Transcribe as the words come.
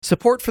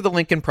Support for the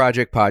Lincoln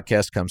Project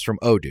podcast comes from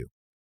Odoo.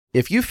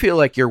 If you feel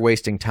like you're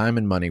wasting time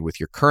and money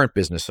with your current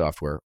business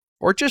software,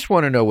 or just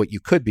want to know what you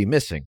could be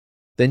missing,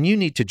 then you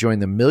need to join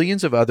the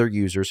millions of other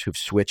users who've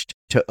switched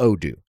to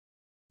Odoo.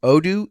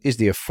 Odoo is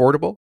the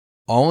affordable,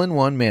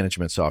 all-in-one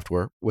management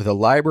software with a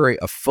library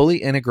of fully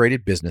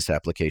integrated business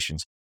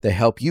applications that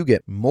help you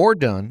get more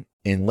done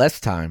in less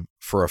time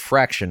for a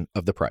fraction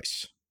of the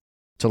price.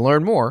 To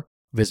learn more,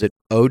 visit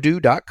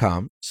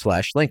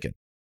odoo.com/Lincoln.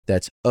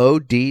 That's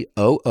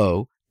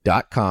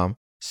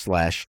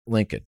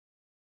odoo.com/Lincoln.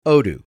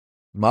 Odoo,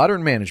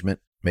 modern management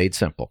made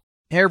simple.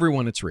 Hey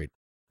everyone, it's Reed.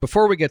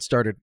 Before we get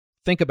started,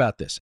 think about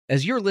this.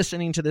 As you're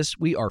listening to this,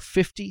 we are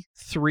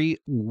 53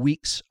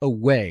 weeks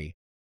away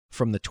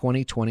from the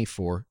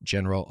 2024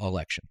 general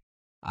election.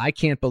 I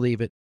can't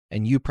believe it,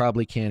 and you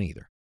probably can't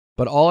either.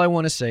 But all I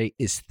want to say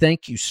is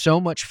thank you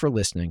so much for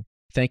listening.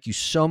 Thank you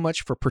so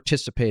much for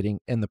participating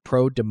in the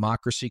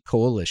pro-democracy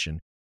coalition.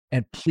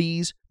 And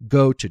please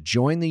go to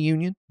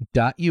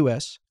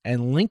jointheunion.us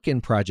and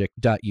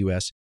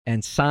lincolnproject.us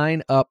and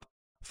sign up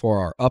for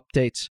our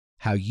updates,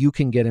 how you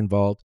can get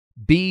involved.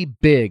 Be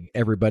big,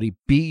 everybody.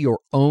 Be your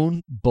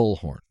own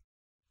bullhorn.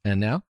 And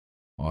now,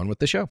 on with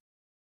the show.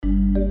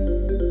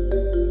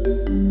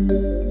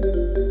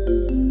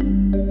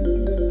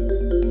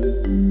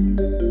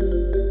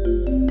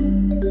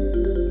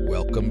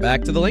 Welcome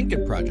back to the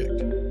Lincoln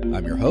Project.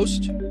 I'm your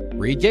host,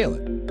 Reed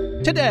Galen.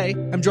 Today,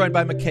 I'm joined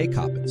by McKay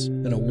Coppins,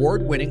 an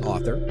award-winning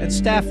author and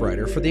staff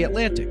writer for The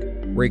Atlantic,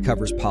 where he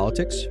covers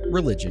politics,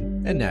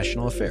 religion, and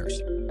national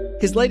affairs.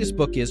 His latest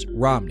book is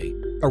Romney,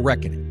 A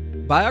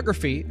Reckoning,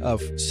 biography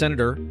of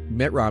Senator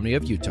Mitt Romney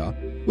of Utah,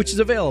 which is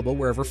available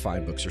wherever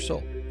fine books are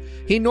sold.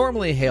 He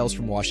normally hails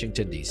from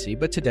Washington, D.C.,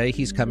 but today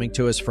he's coming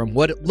to us from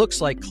what it looks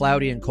like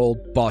cloudy and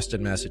cold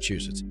Boston,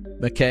 Massachusetts.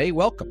 McKay,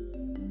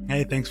 welcome.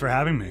 Hey, thanks for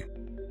having me.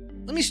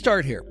 Let me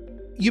start here.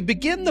 You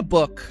begin the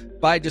book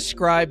by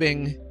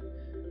describing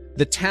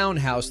the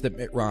townhouse that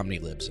Mitt Romney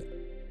lives in.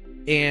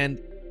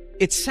 And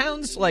it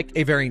sounds like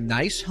a very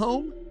nice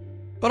home,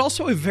 but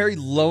also a very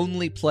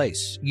lonely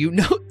place. You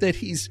note that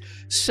he's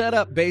set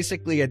up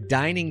basically a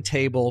dining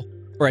table,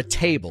 or a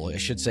table, I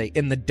should say,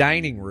 in the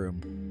dining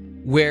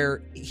room,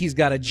 where he's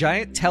got a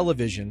giant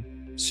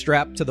television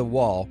strapped to the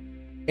wall,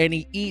 and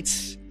he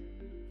eats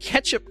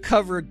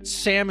ketchup-covered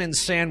salmon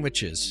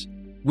sandwiches,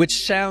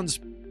 which sounds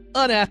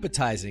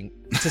unappetizing,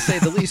 to say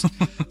the least.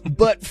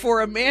 But for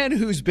a man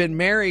who's been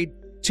married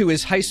to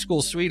his high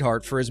school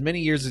sweetheart for as many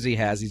years as he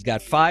has, he's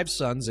got 5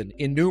 sons and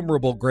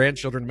innumerable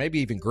grandchildren, maybe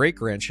even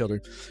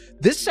great-grandchildren.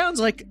 This sounds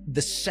like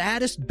the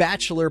saddest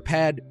bachelor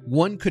pad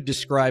one could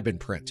describe in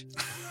print.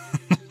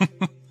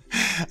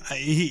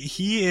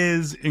 He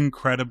is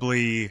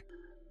incredibly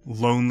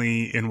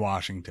lonely in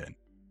Washington.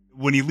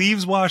 When he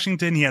leaves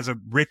Washington, he has a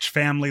rich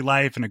family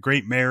life and a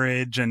great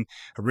marriage and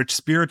a rich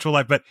spiritual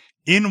life. But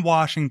in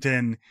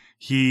Washington,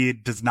 he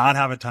does not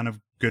have a ton of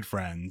good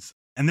friends.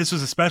 And this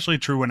was especially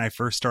true when I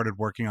first started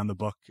working on the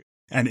book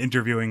and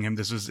interviewing him.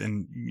 This was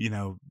in,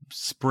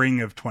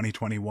 spring of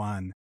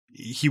 2021.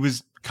 He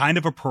was kind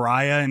of a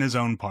pariah in his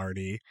own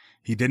party.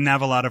 He didn't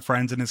have a lot of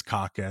friends in his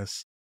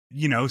caucus,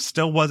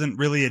 still wasn't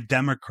really a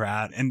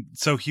Democrat. And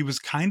so he was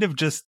kind of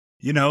just,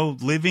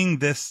 living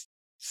this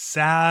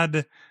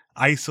sad,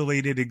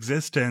 isolated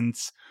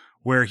existence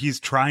where he's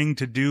trying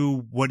to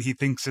do what he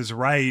thinks is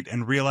right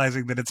and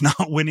realizing that it's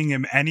not winning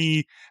him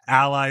any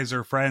allies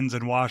or friends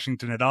in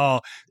Washington at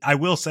all. I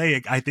will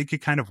say, I think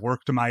it kind of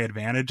worked to my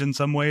advantage in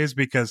some ways,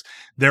 because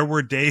there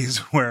were days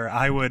where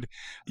I would,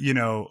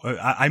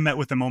 I met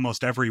with him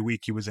almost every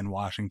week he was in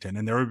Washington.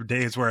 And there were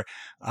days where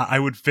I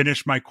would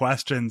finish my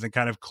questions and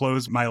kind of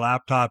close my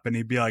laptop, and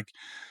he'd be like,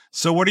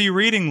 "So what are you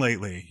reading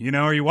lately?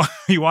 Are you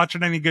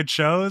watching any good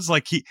shows?"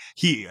 Like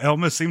he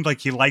almost seemed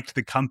like he liked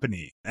the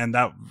company. And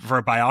that, for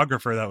a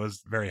biographer, that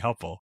was very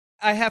helpful.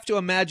 I have to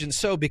imagine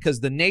so,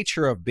 because the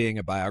nature of being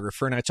a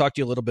biographer, and I talked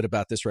to you a little bit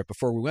about this right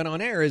before we went on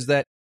air, is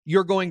that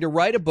you're going to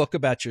write a book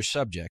about your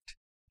subject,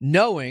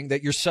 knowing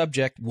that your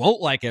subject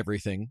won't like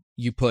everything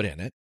you put in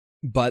it,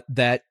 but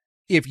that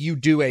if you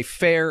do a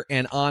fair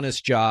and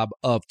honest job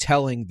of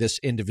telling this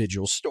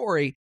individual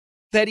story,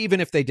 that even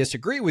if they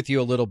disagree with you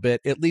a little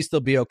bit, at least they'll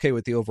be okay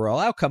with the overall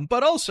outcome.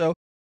 But also,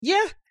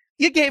 you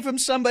gave him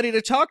somebody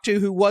to talk to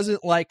who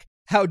wasn't like,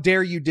 "How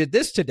dare you did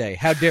this today?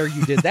 How dare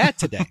you did that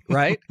today?"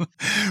 Right?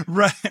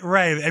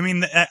 Right. I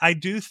mean, I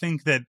do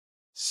think that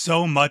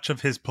so much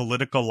of his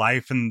political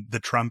life in the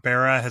Trump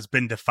era has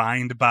been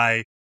defined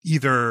by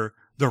either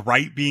the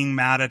right being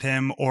mad at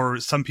him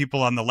or some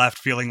people on the left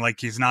feeling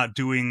like he's not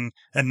doing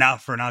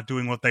enough or not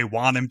doing what they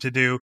want him to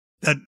do.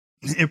 That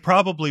it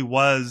probably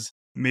was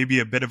maybe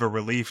a bit of a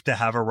relief to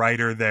have a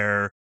writer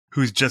there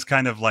who's just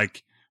kind of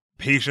like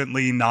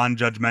patiently,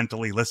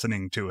 non-judgmentally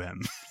listening to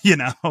him,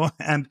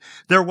 and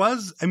there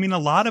was, a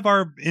lot of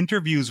our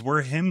interviews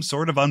were him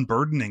sort of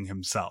unburdening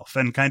himself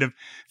and kind of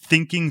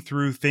thinking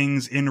through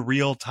things in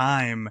real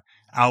time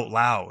out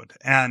loud.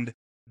 And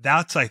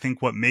That's, I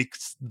think, what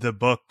makes the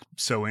book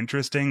so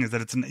interesting, is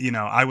that it's,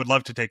 I would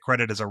love to take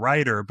credit as a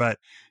writer, but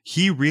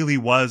he really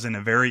was in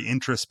a very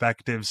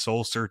introspective,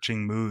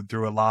 soul-searching mood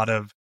through a lot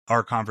of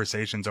our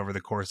conversations over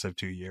the course of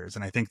 2 years.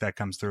 And I think that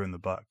comes through in the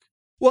book.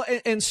 Well,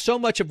 and so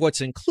much of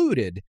what's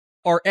included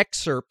are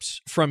excerpts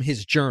from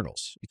his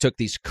journals. He took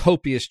these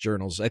copious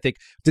journals. I think,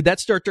 did that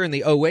start during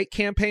the 08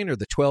 campaign or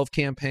the 12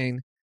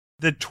 campaign?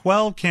 The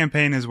 12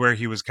 campaign is where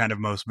he was kind of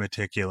most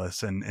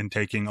meticulous and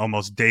taking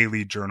almost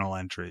daily journal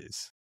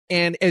entries.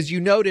 And as you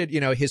noted,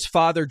 his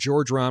father,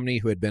 George Romney,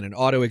 who had been an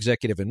auto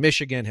executive in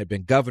Michigan, had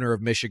been governor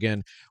of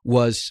Michigan,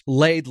 was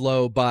laid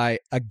low by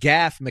a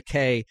gaffe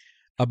McKay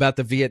about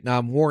the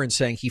Vietnam War and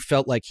saying he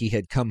felt like he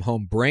had come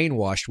home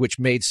brainwashed, which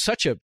made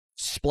such a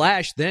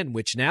splash then,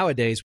 which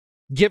nowadays,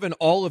 given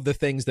all of the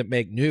things that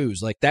make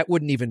news, like that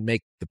wouldn't even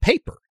make the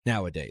paper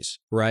nowadays,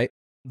 right?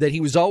 That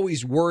he was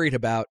always worried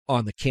about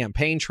on the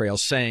campaign trail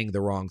saying the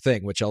wrong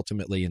thing, which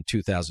ultimately in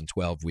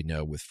 2012, we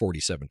know with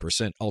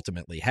 47%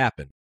 ultimately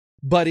happened.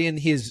 But in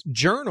his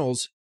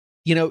journals,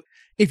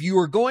 if you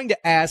were going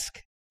to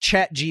ask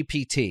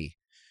ChatGPT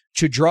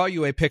to draw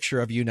you a picture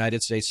of a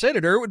United States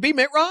senator, it would be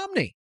Mitt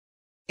Romney.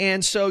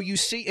 And so you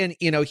see, and,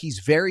 he's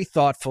very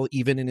thoughtful,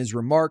 even in his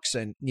remarks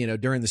and,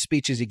 during the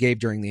speeches he gave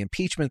during the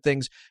impeachment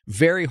things,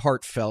 very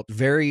heartfelt,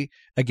 very,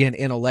 again,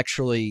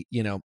 intellectually,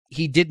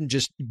 he didn't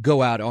just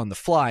go out on the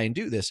fly and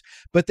do this.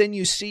 But then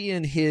you see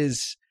in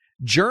his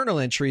journal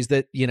entries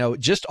that,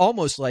 just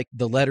almost like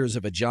the letters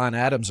of a John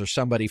Adams or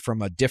somebody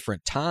from a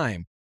different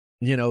time,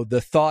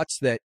 the thoughts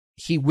that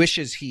he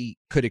wishes he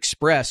could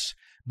express,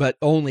 but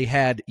only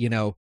had,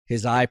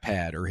 his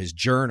iPad or his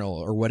journal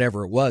or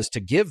whatever it was to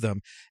give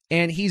them.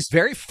 And he's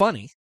very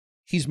funny.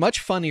 He's much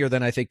funnier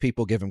than I think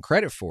people give him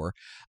credit for.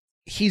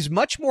 He's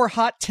much more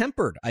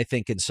hot-tempered, I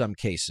think, in some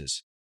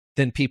cases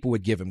than people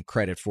would give him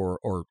credit for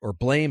or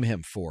blame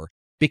him for,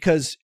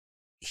 because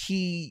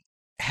he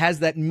has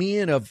that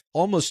mien of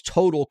almost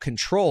total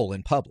control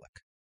in public.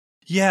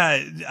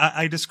 Yeah,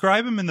 I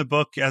describe him in the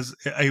book as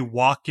a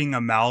walking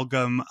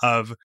amalgam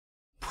of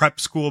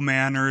prep school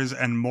manners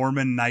and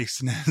Mormon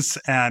niceness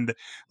and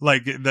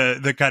like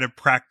the kind of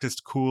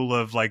practiced cool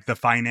of like the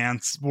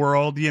finance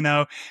world,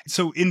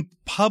 So in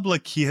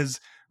public, he has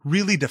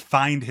really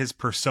defined his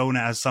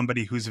persona as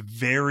somebody who's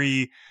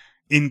very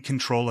in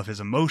control of his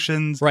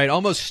emotions. Right.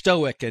 Almost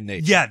stoic in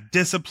nature. Yeah.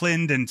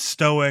 Disciplined and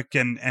stoic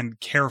and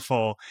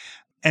careful.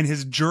 And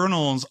his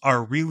journals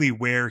are really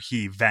where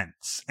he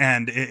vents.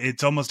 And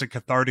it's almost a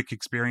cathartic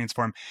experience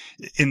for him.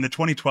 In the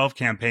 2012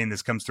 campaign,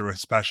 this comes through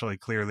especially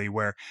clearly,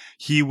 where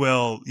he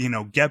will,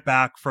 get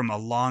back from a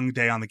long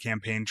day on the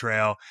campaign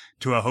trail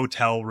to a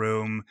hotel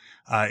room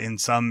in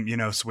some,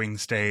 swing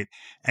state.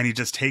 And he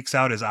just takes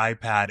out his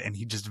iPad and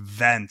he just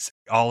vents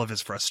all of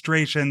his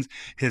frustrations,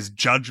 his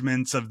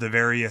judgments of the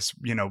various,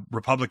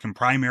 Republican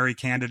primary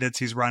candidates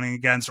he's running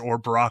against or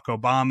Barack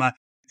Obama.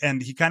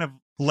 And he kind of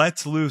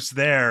lets loose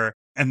there.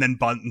 And then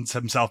buttons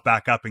himself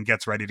back up and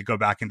gets ready to go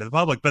back into the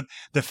public. But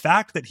the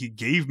fact that he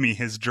gave me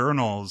his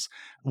journals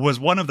was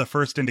one of the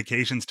first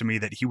indications to me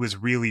that he was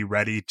really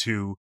ready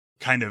to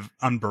kind of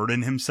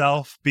unburden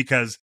himself,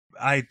 because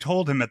I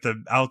told him at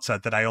the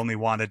outset that I only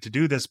wanted to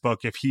do this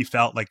book if he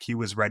felt like he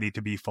was ready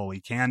to be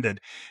fully candid.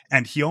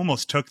 And he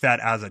almost took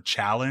that as a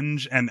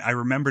challenge. And I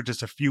remember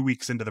just a few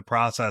weeks into the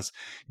process,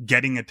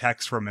 getting a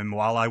text from him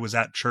while I was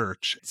at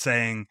church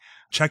saying,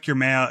 check your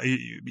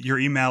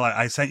email.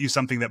 I sent you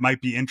something that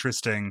might be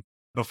interesting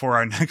before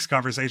our next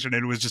conversation.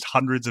 And it was just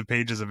hundreds of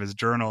pages of his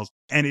journals.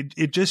 And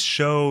it just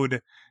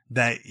showed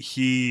that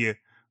he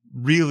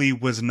really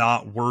was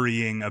not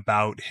worrying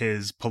about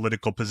his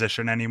political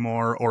position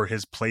anymore or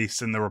his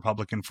place in the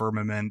Republican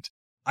firmament.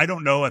 I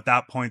don't know at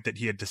that point that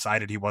he had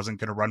decided he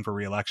wasn't going to run for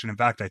re-election. In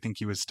fact, I think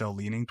he was still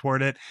leaning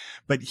toward it,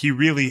 but he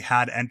really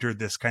had entered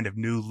this kind of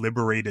new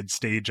liberated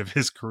stage of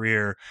his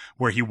career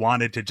where he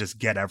wanted to just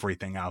get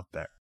everything out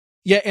there.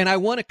 Yeah, and I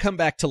want to come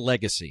back to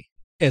legacy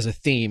as a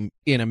theme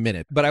in a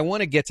minute, but I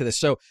want to get to this.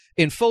 So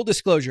in full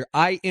disclosure,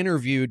 I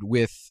interviewed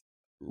with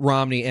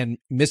Romney and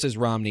Mrs.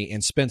 Romney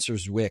and Spencer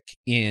Zwick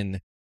in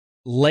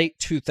late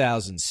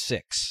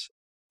 2006.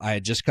 I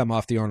had just come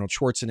off the Arnold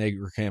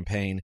Schwarzenegger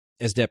campaign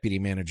as deputy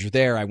manager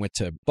there. I went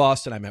to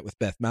Boston. I met with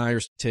Beth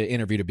Myers to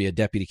interview to be a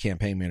deputy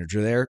campaign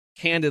manager there.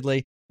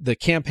 Candidly, the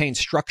campaign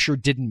structure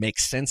didn't make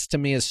sense to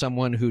me as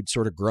someone who'd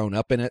sort of grown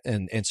up in it.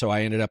 And so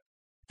I ended up,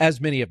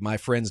 as many of my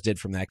friends did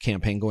from that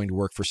campaign, going to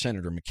work for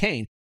Senator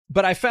McCain.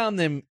 But I found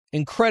them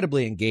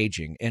incredibly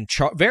engaging and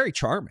very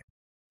charming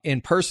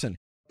in person.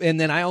 And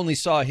then I only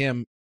saw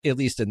him, at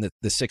least in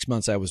the 6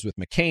 months I was with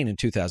McCain in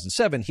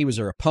 2007, he was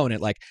our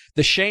opponent. Like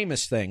the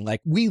Seamus thing,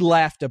 like we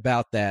laughed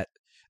about that.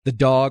 The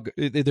dog,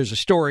 there's a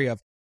story of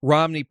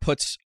Romney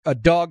puts a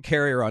dog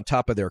carrier on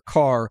top of their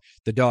car.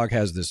 The dog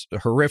has this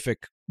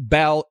horrific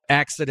bowel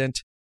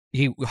accident.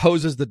 He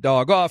hoses the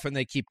dog off and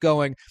they keep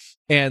going.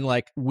 And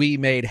like we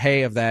made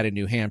hay of that in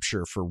New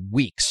Hampshire for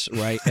weeks,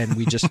 right? And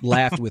we just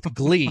laughed with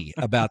glee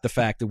about the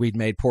fact that we'd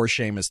made poor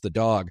Seamus the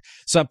dog,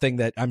 something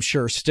that I'm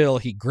sure still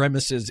he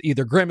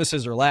either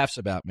grimaces or laughs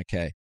about,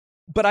 McKay.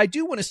 But I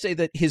do want to say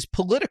that his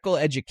political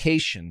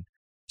education,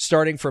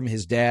 starting from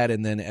his dad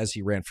and then as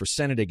he ran for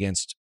Senate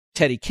against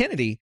Teddy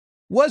Kennedy,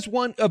 was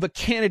one of a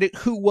candidate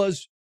who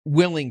was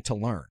willing to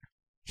learn.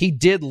 He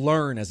did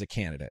learn as a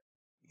candidate.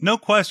 No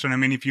question. I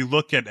mean, if you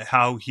look at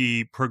how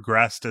he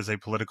progressed as a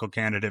political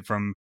candidate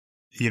from,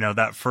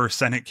 that first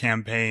Senate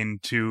campaign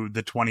to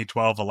the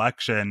 2012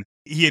 election,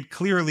 he had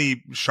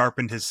clearly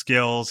sharpened his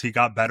skills. He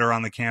got better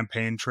on the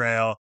campaign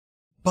trail.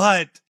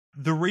 But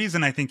the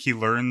reason I think he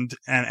learned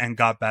and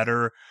got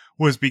better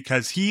was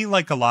because he,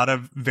 like a lot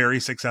of very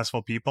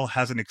successful people,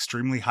 has an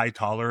extremely high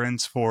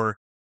tolerance for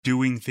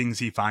doing things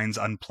he finds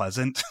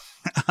unpleasant.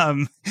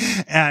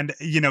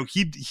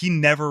 He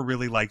never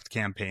really liked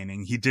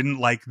campaigning. He didn't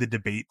like the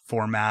debate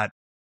format.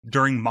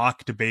 During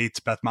mock debates,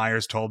 Beth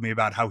Myers told me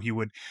about how he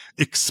would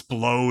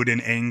explode in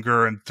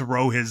anger and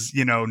throw his,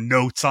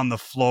 notes on the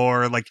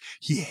floor. Like,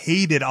 he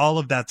hated all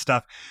of that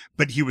stuff,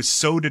 but he was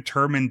so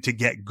determined to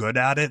get good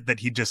at it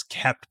that he just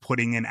kept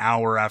putting in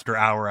hour after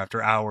hour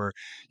after hour,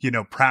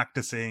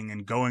 practicing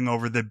and going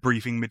over the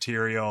briefing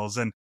materials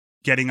and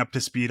getting up to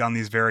speed on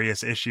these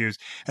various issues.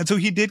 And so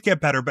he did get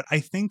better, but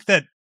I think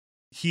that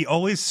he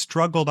always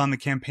struggled on the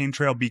campaign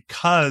trail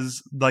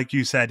because, like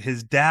you said,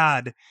 his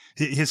dad,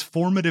 his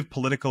formative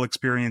political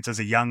experience as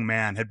a young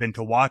man had been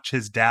to watch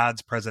his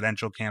dad's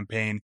presidential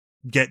campaign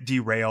get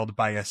derailed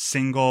by a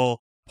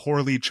single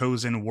poorly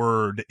chosen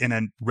word in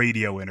a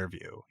radio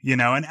interview,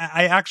 and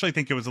I actually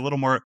think it was a little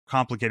more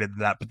complicated than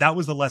that, but that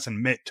was the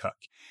lesson Mitt took.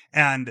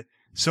 And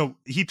so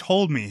he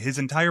told me his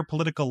entire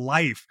political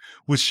life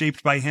was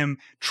shaped by him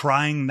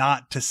trying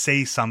not to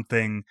say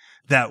something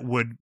that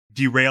would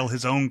derail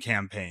his own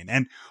campaign.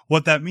 And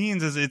what that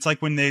means is it's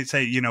like when they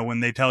say, when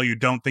they tell you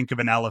don't think of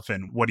an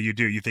elephant, what do?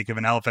 You think of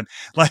an elephant.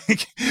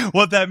 Like,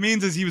 what that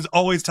means is he was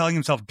always telling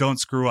himself, don't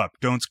screw up,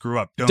 don't screw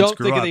up, don't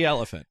screw think up. of the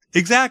elephant.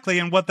 Exactly.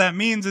 And what that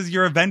means is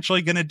you're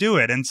eventually going to do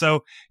it. And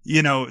so, the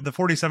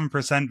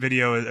 47%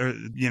 video,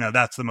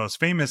 that's the most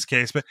famous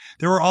case, but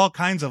there were all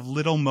kinds of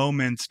little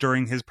moments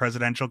during his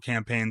presidential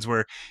campaigns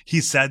where he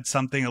said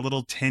something a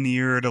little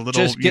tin-eared, a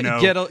little, just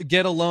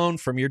get a loan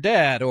from your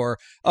dad, or,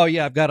 oh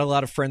yeah, I've got a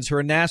lot of friends who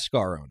are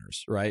NASCAR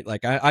owners, right?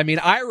 Like, I mean,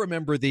 I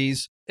remember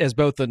these as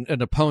both an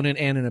opponent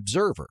and an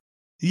observer.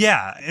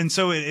 Yeah. And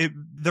so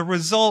the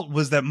result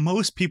was that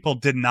most people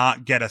did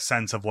not get a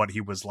sense of what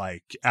he was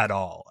like at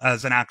all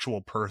as an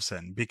actual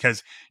person,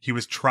 because he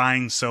was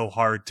trying so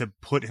hard to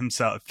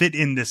fit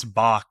in this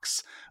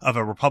box of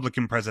a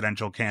Republican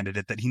presidential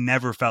candidate that he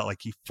never felt like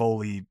he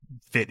fully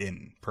fit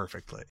in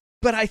perfectly.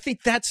 But I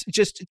think that's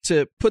just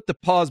to put the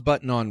pause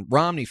button on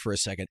Romney for a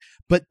second.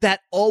 But that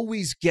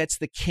always gets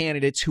the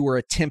candidates who are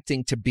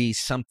attempting to be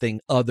something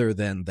other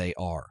than they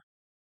are,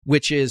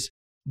 which is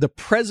the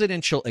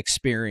presidential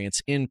experience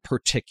in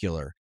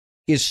particular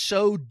is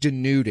so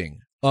denuding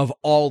of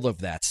all of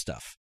that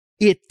stuff.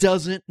 It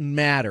doesn't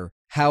matter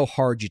how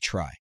hard you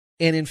try.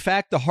 And in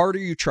fact, the harder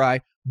you try,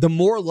 the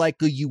more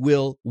likely you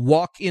will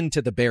walk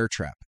into the bear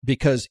trap,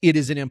 because it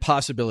is an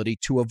impossibility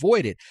to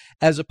avoid it,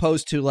 as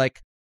opposed to,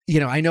 like,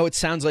 I know it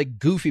sounds like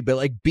goofy, but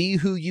like, be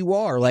who you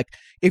are. Like,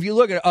 if you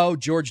look at,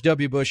 George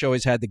W. Bush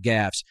always had the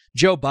gaffes.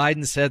 Joe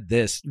Biden said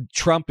this.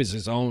 Trump is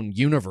his own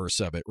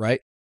universe of it,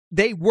 right?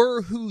 They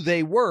were who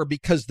they were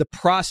because the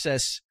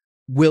process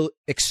will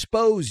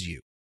expose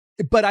you.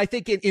 But I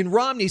think in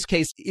Romney's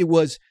case, it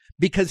was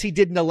because he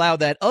didn't allow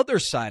that other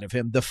side of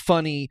him, the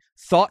funny,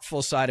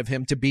 thoughtful side of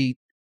him, to be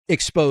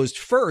exposed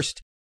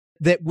first,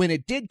 that when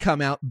it did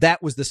come out,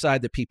 that was the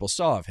side that people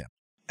saw of him.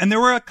 And there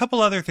were a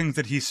couple other things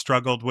that he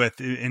struggled with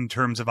in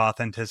terms of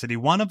authenticity.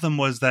 One of them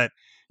was that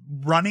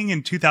running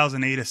in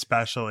 2008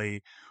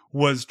 especially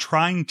was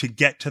trying to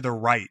get to the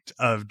right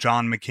of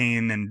John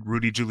McCain and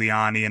Rudy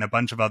Giuliani and a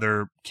bunch of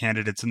other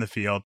candidates in the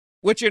field.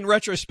 Which in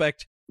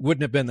retrospect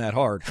wouldn't have been that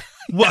hard.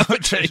 Well,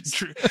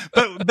 true.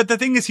 But the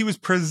thing is, he was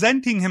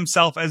presenting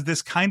himself as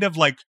this kind of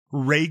like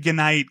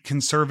Reaganite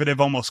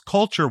conservative, almost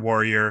culture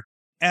warrior.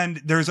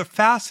 And there's a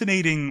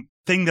fascinating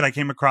thing that I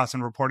came across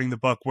in reporting the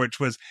book, which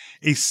was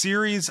a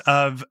series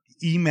of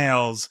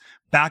emails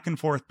back and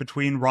forth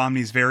between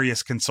Romney's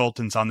various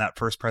consultants on that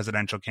first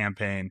presidential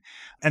campaign.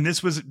 And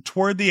this was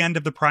toward the end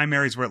of the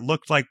primaries, where it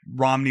looked like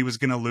Romney was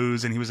going to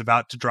lose and he was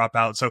about to drop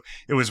out. So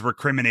it was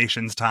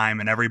recriminations time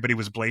and everybody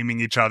was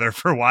blaming each other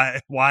for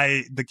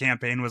why the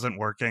campaign wasn't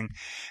working.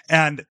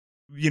 And,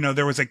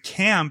 there was a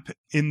camp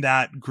in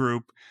that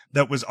group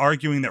that was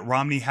arguing that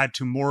Romney had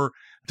to more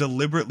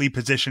deliberately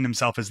position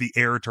himself as the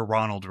heir to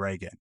Ronald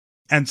Reagan.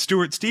 And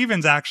Stuart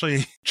Stevens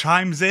actually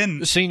chimes in.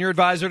 The senior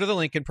advisor to the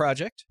Lincoln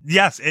Project.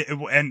 Yes,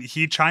 and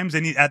he chimes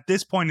in. At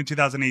this point in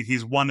 2008,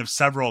 he's one of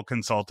several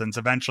consultants,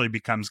 eventually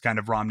becomes kind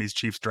of Romney's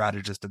chief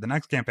strategist at the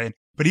next campaign.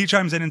 But he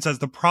chimes in and says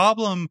the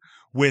problem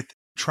with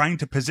trying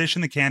to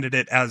position the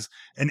candidate as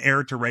an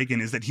heir to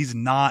Reagan is that he's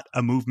not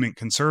a movement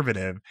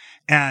conservative.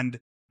 And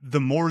the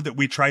more that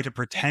we try to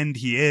pretend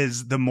he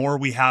is, the more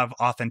we have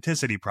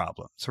authenticity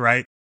problems,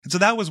 right? And so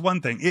that was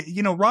one thing.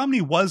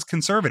 Romney was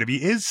conservative.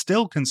 He is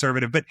still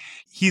conservative, but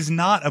he's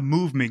not a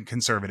movement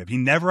conservative. He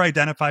never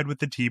identified with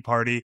the Tea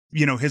Party.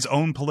 His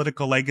own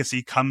political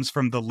legacy comes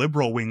from the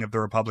liberal wing of the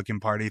Republican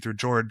Party through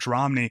George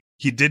Romney.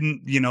 He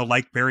didn't,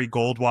 like Barry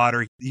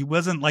Goldwater. He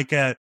wasn't like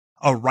a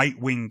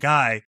right-wing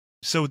guy.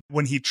 So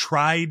when he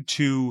tried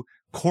to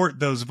court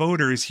those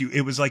voters,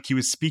 it was like he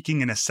was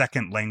speaking in a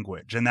second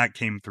language, and that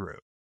came through.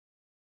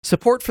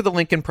 Support for the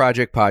Lincoln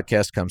Project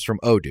podcast comes from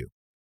Odoo.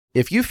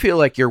 If you feel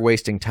like you're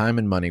wasting time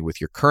and money with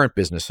your current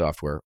business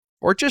software,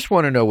 or just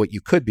want to know what you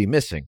could be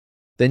missing,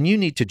 then you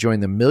need to join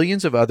the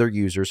millions of other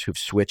users who've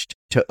switched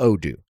to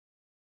Odoo.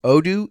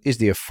 Odoo is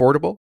the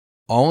affordable,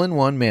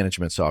 all-in-one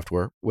management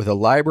software with a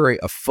library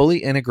of fully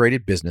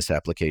integrated business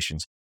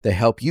applications that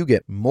help you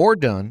get more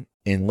done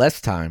in less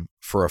time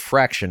for a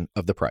fraction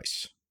of the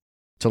price.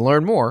 To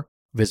learn more,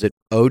 visit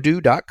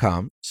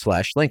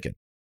odoo.com/Lincoln.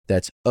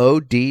 That's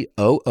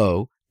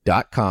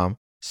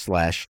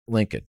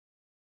odoo.com/Lincoln.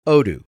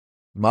 Odoo,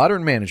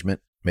 modern management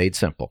made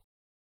simple.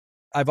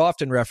 I've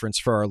often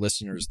referenced for our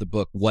listeners the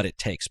book What It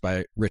Takes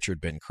by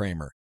Richard Ben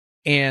Kramer.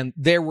 And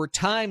there were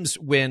times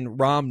when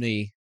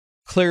Romney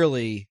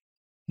clearly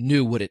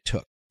knew what it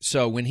took.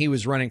 So when he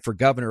was running for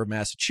governor of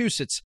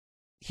Massachusetts,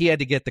 he had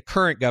to get the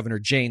current governor,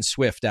 Jane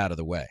Swift, out of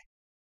the way.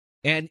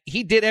 And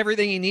he did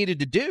everything he needed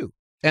to do.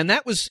 And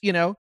that was,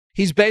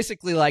 he's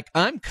basically like,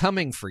 I'm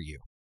coming for you.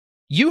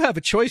 You have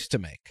a choice to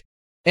make.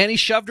 And he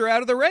shoved her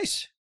out of the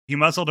race. He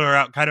muscled her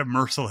out kind of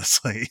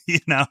mercilessly,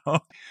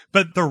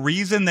 But the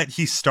reason that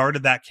he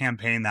started that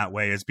campaign that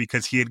way is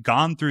because he had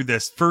gone through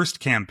this first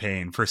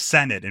campaign for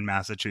Senate in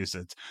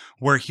Massachusetts,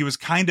 where he was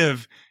kind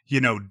of,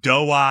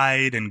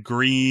 doe-eyed and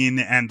green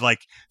and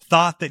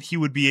thought that he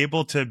would be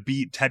able to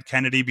beat Ted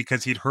Kennedy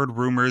because he'd heard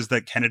rumors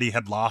that Kennedy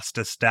had lost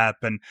a step.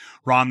 And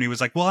Romney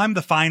was like, well, I'm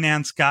the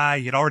finance guy.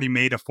 He'd already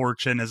made a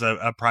fortune as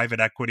a private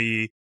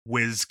equity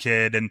whiz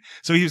kid. And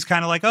so he was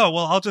kind of like, oh,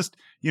 well, I'll just,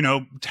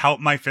 tout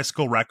my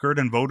fiscal record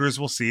and voters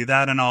will see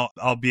that. And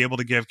I'll be able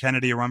to give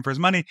Kennedy a run for his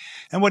money.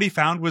 And what he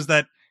found was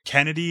that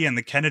Kennedy and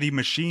the Kennedy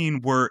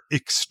machine were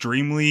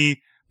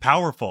extremely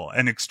powerful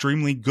and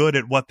extremely good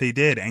at what they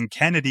did. And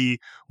Kennedy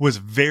was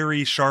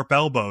very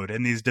sharp-elbowed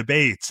in these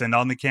debates and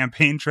on the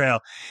campaign trail.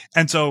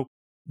 And so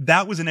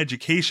that was an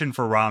education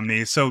for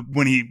Romney. So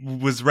when he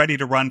was ready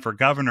to run for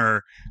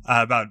governor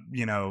about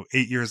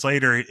 8 years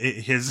later,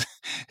 his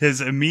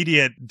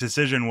immediate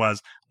decision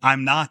was,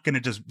 I'm not going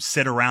to just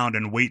sit around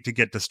and wait to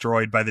get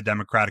destroyed by the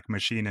Democratic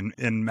machine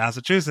in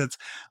Massachusetts.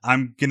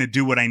 I'm going to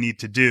do what I need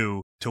to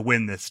do to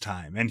win this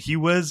time. And he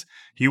was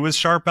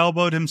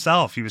sharp-elbowed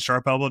himself. He was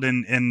sharp-elbowed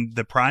in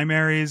the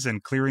primaries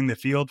and clearing the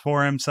field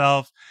for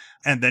himself.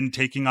 And then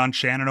taking on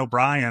Shannon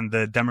O'Brien,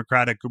 the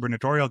Democratic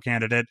gubernatorial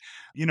candidate,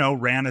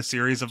 ran a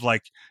series of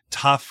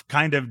tough,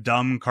 kind of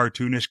dumb,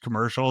 cartoonish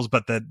commercials,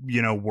 but that,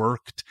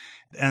 worked.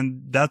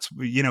 And that's,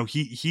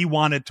 he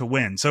wanted to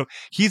win. So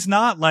he's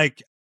not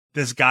like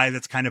this guy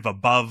that's kind of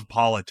above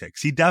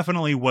politics. He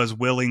definitely was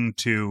willing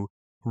to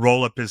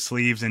roll up his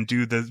sleeves and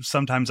do the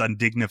sometimes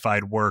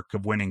undignified work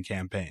of winning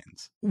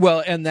campaigns.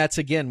 Well, and that's,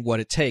 again, what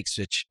it takes,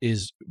 which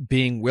is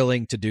being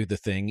willing to do the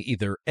thing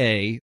either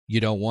A, you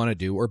don't want to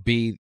do, or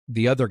B,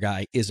 the other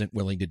guy isn't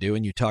willing to do.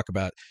 And you talk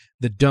about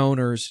the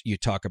donors, you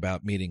talk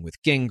about meeting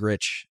with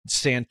Gingrich,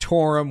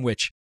 Santorum,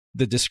 which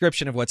the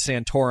description of what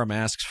Santorum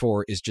asks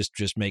for is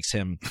just makes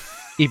him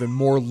even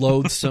more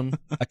loathsome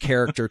a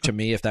character to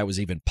me, if that was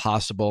even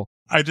possible.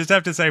 I just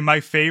have to say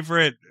my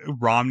favorite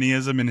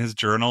Romneyism in his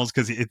journals,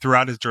 because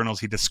throughout his journals,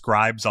 he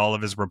describes all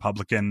of his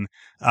Republican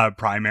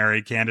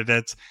primary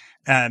candidates.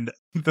 And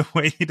the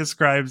way he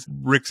describes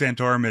Rick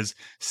Santorum is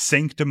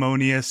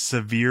sanctimonious,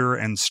 severe,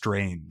 and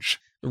strange.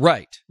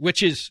 Right,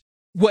 which is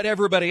what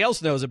everybody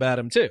else knows about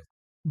him, too.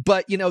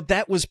 But,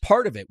 that was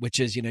part of it, which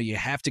is, you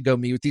have to go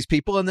meet with these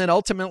people. And then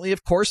ultimately,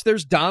 of course,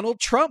 there's Donald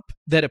Trump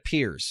that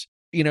appears.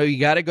 You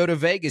got to go to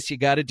Vegas. You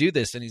got to do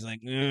this. And he's like,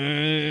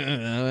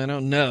 I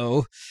don't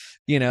know,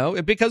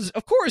 because,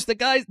 of course, the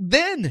guy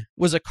then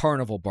was a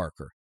carnival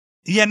barker.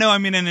 Yeah, no, I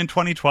mean, and in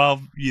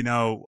 2012,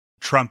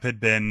 Trump had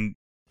been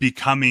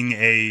becoming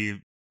a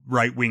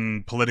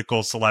right-wing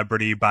political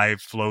celebrity by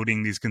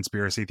floating these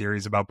conspiracy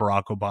theories about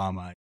Barack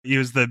Obama. He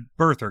was the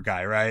birther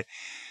guy, right?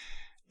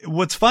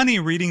 What's funny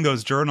reading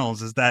those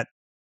journals is that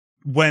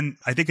when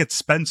I think it's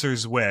Spencer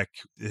Zwick,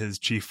 his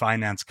chief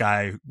finance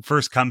guy,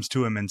 first comes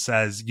to him and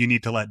says, you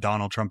need to let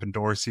Donald Trump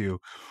endorse you,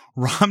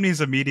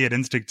 Romney's immediate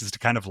instinct is to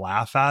kind of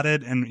laugh at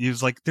it. And he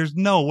was like, there's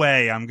no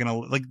way I'm going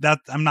to that.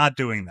 I'm not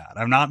doing that.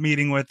 I'm not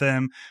meeting with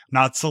him,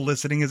 not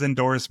soliciting his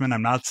endorsement.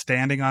 I'm not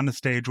standing on the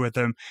stage with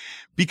him,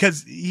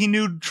 because he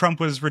knew Trump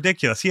was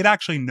ridiculous. He had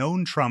actually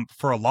known Trump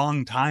for a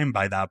long time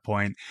by that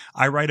point.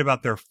 I write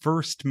about their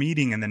first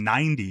meeting in the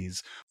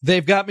 90s.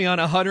 They've got me on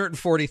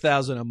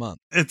 $140,000 a month.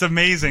 It's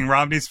amazing.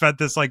 Romney spent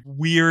this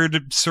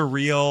weird,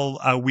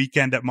 surreal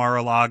weekend at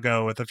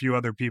Mar-a-Lago with a few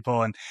other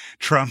people, and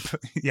Trump,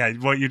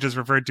 what you just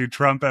referred to,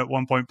 Trump at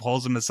one point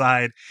pulls him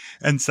aside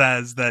and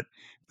says that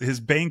his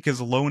bank is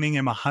loaning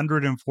him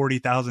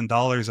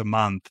 $140,000 a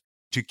month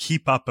to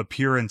keep up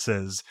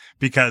appearances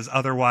because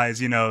otherwise,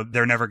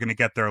 they're never going to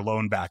get their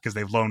loan back because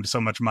they've loaned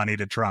so much money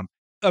to Trump.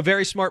 A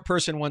very smart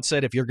person once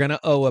said, if you're going to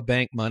owe a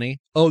bank money,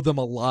 owe them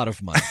a lot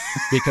of money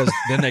because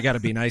then they got to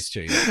be nice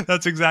to you.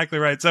 That's exactly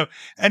right. So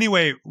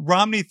anyway,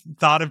 Romney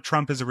thought of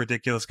Trump as a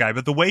ridiculous guy,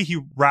 but the way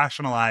he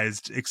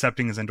rationalized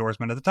accepting his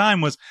endorsement at the time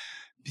was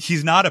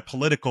he's not a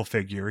political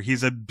figure.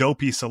 He's a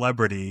dopey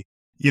celebrity.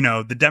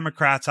 The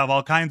Democrats have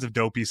all kinds of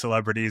dopey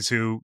celebrities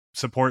who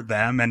support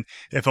them. And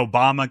if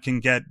Obama can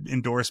get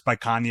endorsed by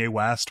Kanye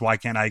West, why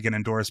can't I get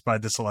endorsed by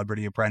the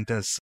Celebrity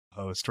Apprentice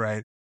host,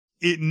 right?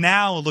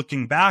 Now,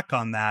 looking back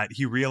on that,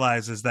 he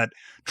realizes that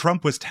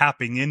Trump was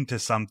tapping into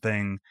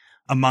something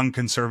among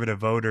conservative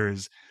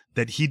voters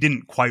that he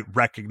didn't quite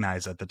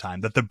recognize at the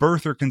time, that the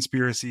birther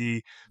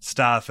conspiracy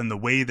stuff and the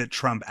way that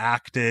Trump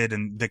acted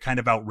and the kind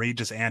of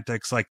outrageous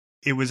antics, like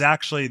it was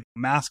actually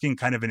masking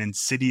kind of an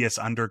insidious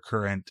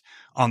undercurrent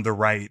on the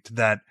right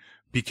that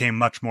became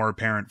much more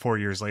apparent 4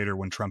 years later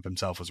when Trump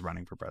himself was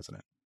running for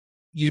president.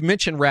 You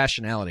mentioned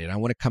rationality, and I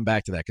want to come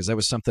back to that because that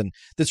was something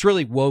that's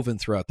really woven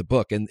throughout the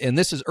book. And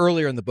this is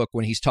earlier in the book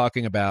when he's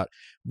talking about,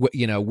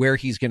 where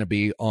he's going to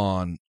be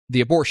on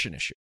the abortion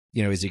issue.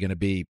 Is he going to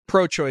be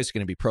pro-choice,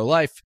 going to be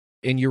pro-life?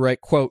 And you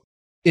write, quote,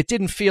 "It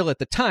didn't feel at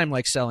the time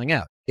like selling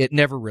out. It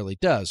never really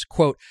does.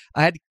 Quote,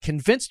 I had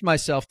convinced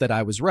myself that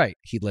I was right,"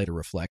 he'd later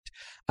reflect.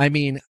 "I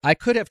mean, I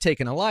could have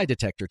taken a lie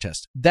detector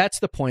test. That's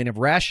the point of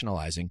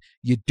rationalizing.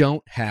 You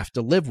don't have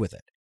to live with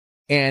it."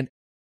 And,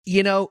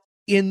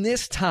 in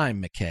this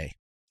time, McKay,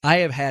 I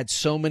have had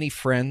so many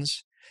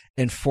friends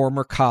and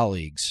former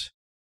colleagues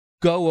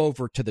go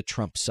over to the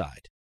Trump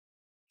side,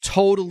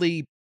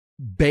 totally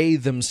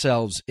bathe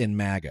themselves in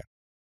MAGA.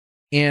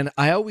 And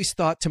I always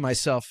thought to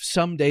myself,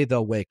 someday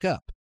they'll wake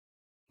up.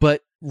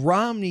 But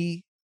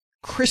Romney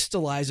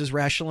crystallizes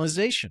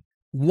rationalization.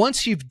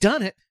 Once you've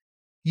done it,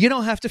 you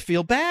don't have to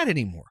feel bad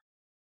anymore.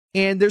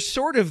 And there's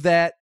sort of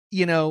that,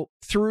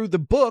 through the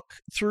book,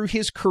 through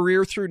his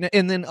career,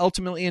 and then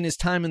ultimately in his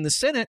time in the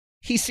Senate,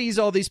 he sees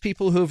all these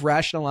people who have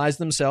rationalized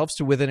themselves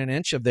to within an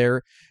inch of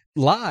their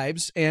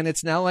lives. And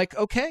it's now like,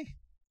 okay,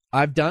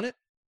 I've done it.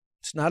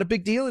 It's not a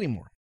big deal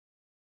anymore.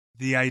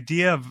 The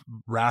idea of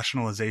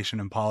rationalization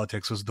in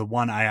politics was the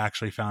one I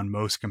actually found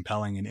most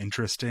compelling and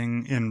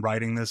interesting in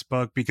writing this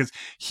book, because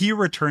he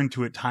returned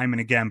to it time and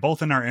again,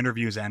 both in our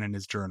interviews and in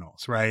his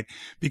journals, right?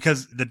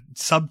 Because the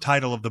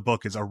subtitle of the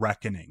book is A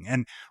Reckoning.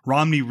 And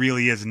Romney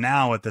really is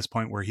now at this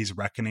point where he's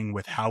reckoning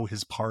with how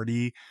his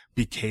party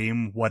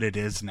became what it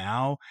is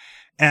now.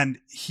 And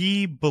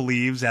he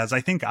believes, as I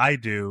think I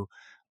do,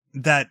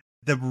 that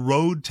the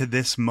road to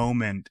this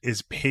moment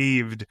is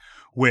paved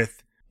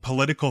with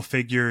political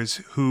figures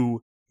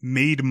who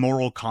made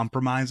moral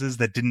compromises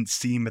that didn't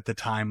seem at the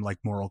time like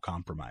moral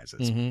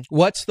compromises. Mm-hmm.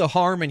 What's the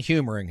harm in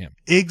humoring him?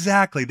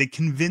 Exactly. They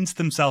convinced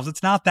themselves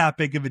it's not that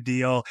big of a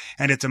deal,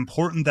 and it's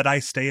important that I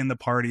stay in the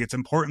party. It's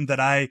important that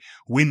I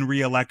win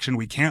re-election.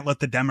 We can't let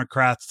the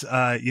Democrats,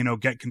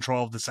 get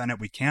control of the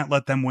Senate. We can't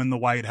let them win the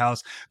White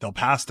House. They'll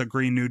pass the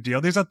Green New Deal.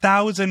 There's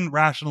 1,000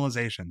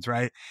 rationalizations,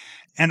 right?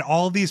 And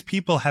all these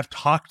people have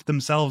talked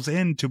themselves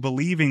into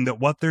believing that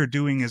what they're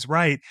doing is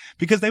right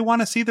because they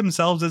want to see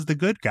themselves as the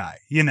good guy.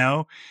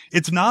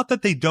 It's not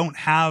that they don't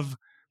have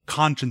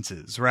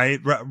consciences, right?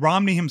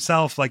 Romney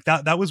himself, like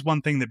that was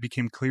one thing that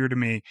became clear to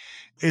me.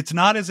 It's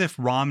not as if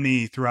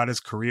Romney throughout his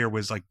career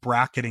was like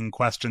bracketing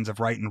questions of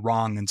right and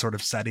wrong and sort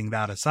of setting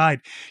that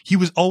aside. He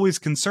was always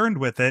concerned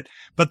with it,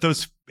 but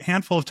those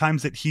handful of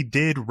times that he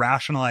did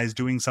rationalize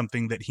doing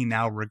something that he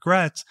now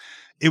regrets,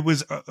 it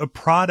was a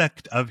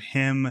product of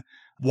him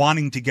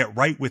wanting to get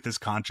right with his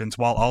conscience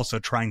while also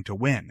trying to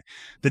win.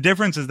 The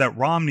difference is that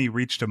Romney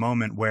reached a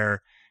moment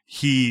where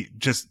he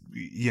just,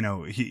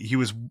 he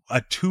was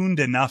attuned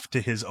enough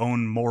to his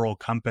own moral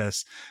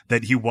compass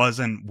that he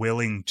wasn't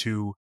willing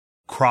to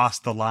cross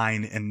the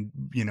line and,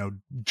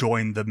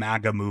 join the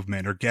MAGA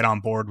movement or get on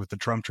board with the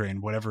Trump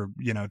train, whatever,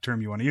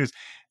 term you want to use,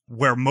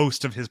 where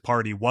most of his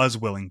party was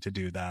willing to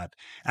do that.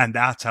 And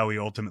that's how he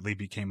ultimately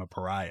became a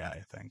pariah,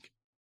 I think.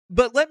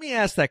 But let me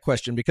ask that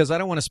question, because I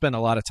don't want to spend a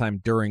lot of time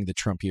during the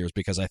Trump years,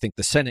 because I think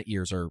the Senate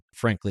years are,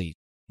 frankly,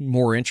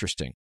 more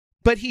interesting.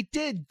 But he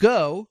did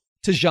go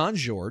to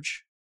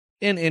Jean-Georges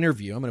in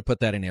interview. I'm going to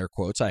put that in air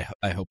quotes. I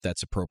hope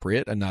that's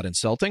appropriate and not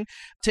insulting.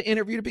 To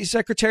interview to be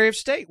Secretary of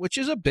State, which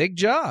is a big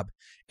job.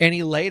 And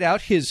he laid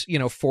out his,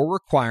 4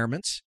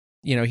 requirements.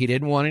 He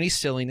didn't want any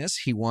silliness.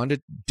 He wanted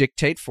to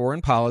dictate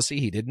foreign policy.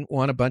 He didn't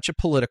want a bunch of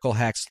political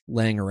hacks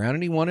laying around,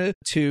 and he wanted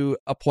to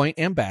appoint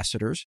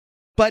ambassadors.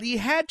 But he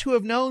had to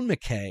have known,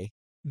 McKay,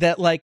 that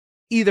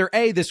either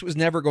A, this was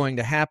never going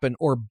to happen,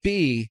 or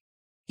B,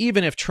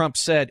 even if Trump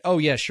said, oh,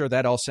 yeah, sure,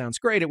 that all sounds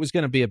great, it was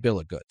going to be a bill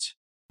of goods.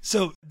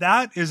 So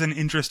that is an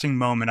interesting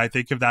moment. I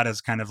think of that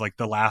as kind of like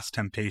the last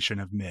temptation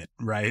of Mitt,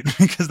 right?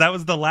 Because that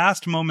was the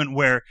last moment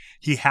where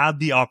he had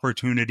the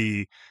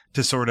opportunity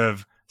to sort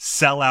of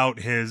sell out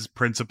his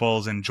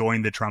principles and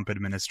join the Trump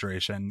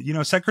administration.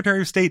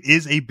 Secretary of State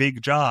is a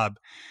big job.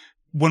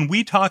 When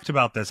we talked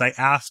about this, I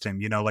asked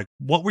him,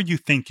 what were you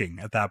thinking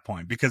at that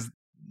point? Because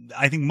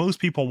I think most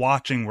people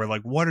watching were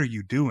like, what are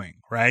you doing?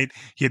 Right?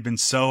 He had been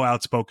so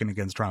outspoken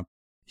against Trump.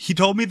 He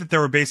told me that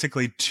there were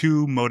basically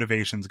two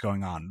motivations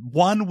going on.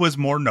 One was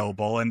more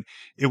noble, and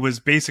it was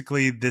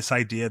basically this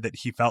idea that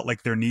he felt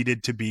like there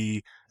needed to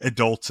be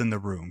adults in the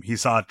room. He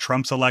saw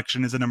Trump's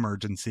election as an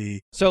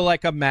emergency. So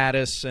like a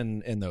Mattis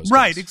and those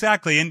Right, guys.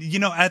 exactly. And,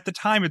 at the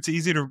time, it's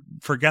easy to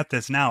forget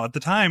this now. At the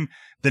time,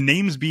 the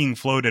names being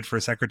floated for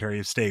Secretary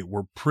of State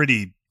were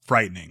pretty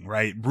frightening,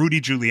 right?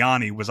 Rudy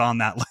Giuliani was on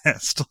that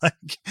list.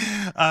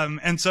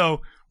 And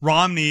so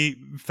Romney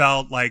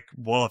felt like,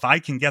 well, if I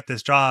can get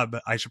this job,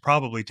 I should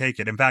probably take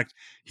it. In fact,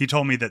 he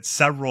told me that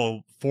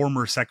several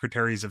former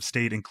secretaries of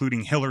state,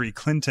 including Hillary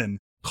Clinton,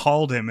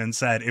 called him and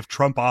said, if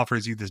Trump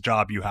offers you this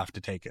job, you have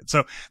to take it.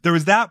 So there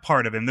was that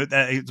part of him that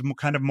it's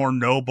kind of more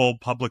noble,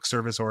 public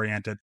service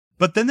oriented.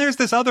 But then there's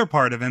this other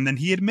part of him, and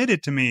he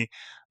admitted to me,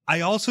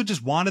 I also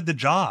just wanted the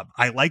job.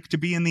 I like to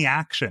be in the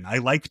action. I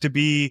like to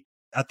be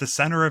at the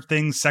center of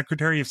things.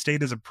 Secretary of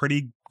State is a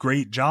pretty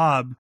great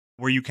job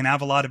where you can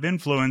have a lot of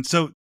influence.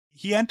 So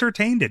he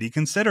entertained it. He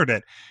considered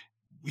it.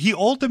 He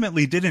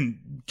ultimately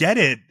didn't get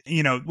it.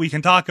 We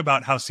can talk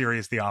about how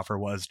serious the offer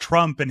was.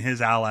 Trump and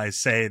his allies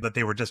say that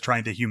they were just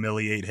trying to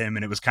humiliate him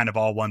and it was kind of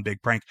all one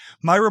big prank.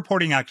 My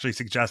reporting actually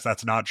suggests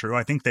that's not true.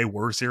 I think they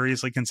were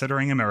seriously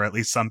considering him, or at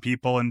least some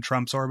people in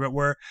Trump's orbit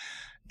were.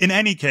 In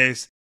any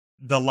case,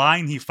 the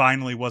line he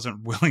finally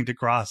wasn't willing to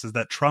cross is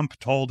that Trump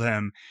told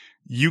him,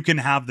 you can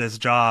have this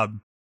job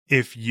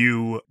if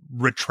you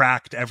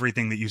retract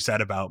everything that you said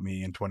about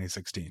me in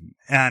 2016.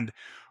 And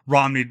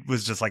Romney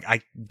was just like,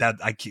 I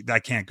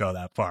can't go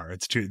that far.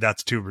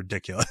 That's too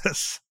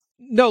ridiculous.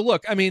 No,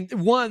 look, I mean,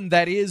 one,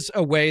 that is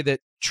a way that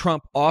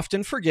Trump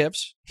often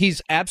forgives.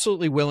 He's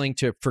absolutely willing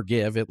to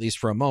forgive, at least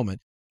for a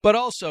moment. But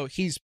also,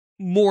 he's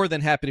more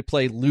than happy to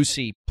play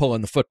Lucy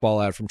pulling the football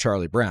out from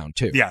Charlie Brown,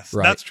 too. Yes,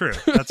 right? That's true.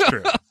 That's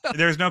true.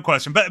 There's no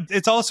question. But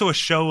it's also a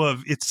show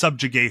of its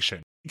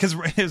subjugation. Because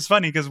it's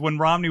funny, because when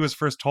Romney was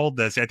first told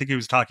this, I think he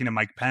was talking to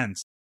Mike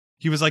Pence.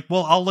 He was like,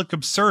 well, I'll look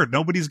absurd.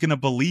 Nobody's going to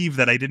believe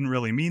that I didn't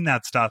really mean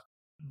that stuff.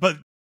 But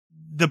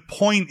the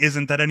point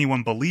isn't that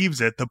anyone believes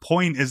it. The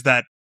point is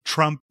that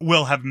Trump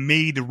will have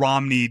made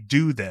Romney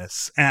do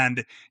this,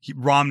 and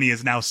Romney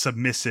is now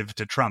submissive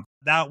to Trump.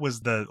 That was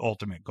the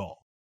ultimate goal.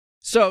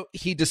 So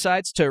he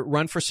decides to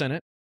run for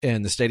Senate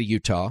in the state of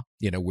Utah,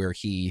 where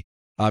he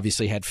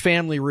obviously had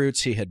family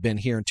roots. He had been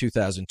here in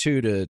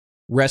 2002 to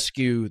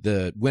rescue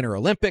the Winter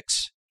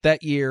Olympics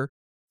that year,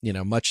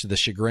 much to the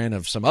chagrin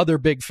of some other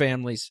big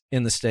families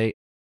in the state.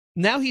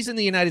 Now he's in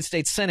the United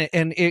States Senate.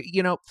 And,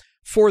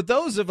 for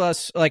those of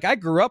us, like I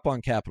grew up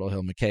on Capitol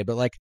Hill, McKay, but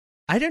like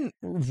I didn't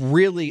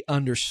really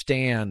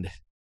understand,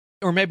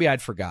 or maybe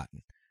I'd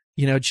forgotten,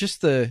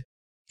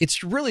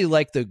 it's really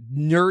like the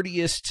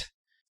nerdiest,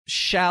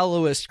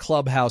 shallowest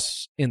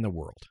clubhouse in the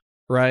world,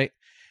 right?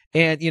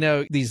 And,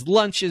 these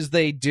lunches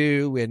they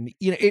do. And,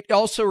 it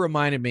also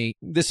reminded me,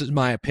 this is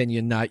my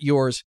opinion, not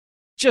yours,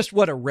 just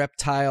what a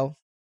reptile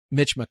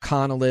Mitch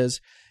McConnell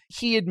is.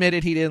 He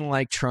admitted he didn't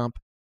like Trump.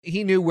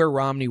 He knew where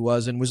Romney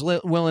was and was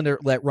willing to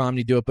let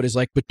Romney do it. But he's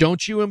like, but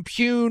don't you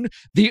impugn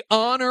the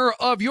honor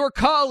of your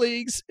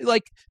colleagues.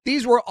 Like,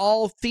 these were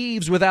all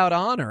thieves without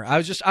honor.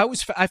 I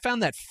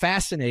found that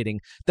fascinating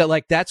that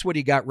like, that's what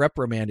he got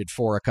reprimanded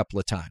for a couple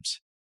of times.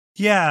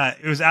 Yeah,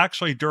 it was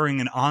actually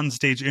during an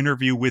onstage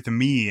interview with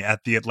me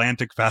at the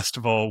Atlantic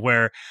Festival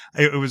where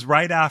it was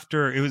right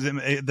after, it was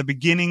the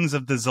beginnings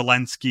of the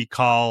Zelensky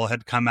call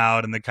had come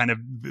out and the kind of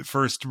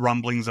first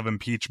rumblings of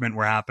impeachment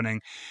were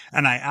happening.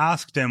 And I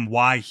asked him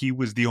why he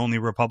was the only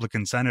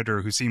Republican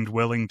senator who seemed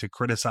willing to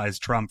criticize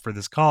Trump for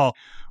this call.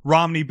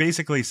 Romney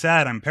basically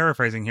said, I'm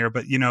paraphrasing here,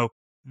 but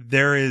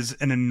there is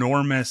an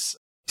enormous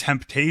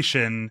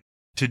temptation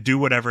to do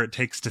whatever it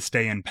takes to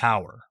stay in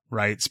power,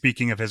 right?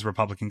 Speaking of his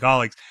Republican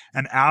colleagues.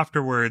 And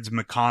afterwards,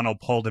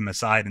 McConnell pulled him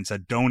aside and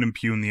said, don't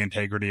impugn the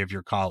integrity of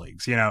your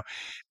colleagues.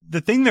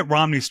 The thing that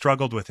Romney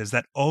struggled with is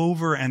that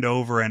over and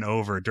over and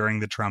over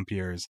during the Trump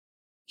years,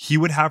 he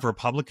would have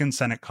Republican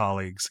Senate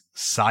colleagues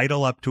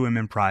sidle up to him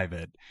in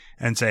private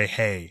and say,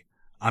 hey,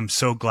 I'm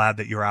so glad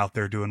that you're out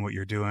there doing what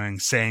you're doing,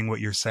 saying what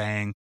you're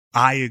saying.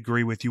 I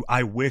agree with you.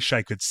 I wish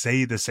I could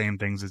say the same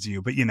things as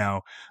you, but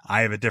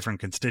I have a different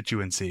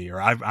constituency,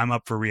 or I'm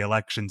up for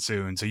re-election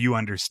soon, so you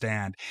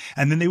understand.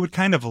 And then they would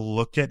kind of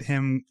look at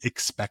him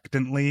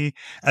expectantly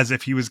as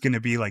if he was going to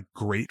be like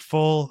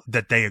grateful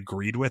that they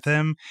agreed with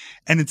him.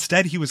 And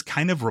instead he was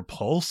kind of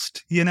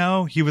repulsed,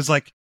 he was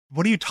like,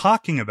 what are you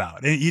talking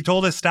about? And he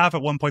told his staff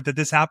at one point that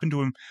this happened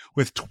to him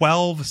with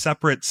 12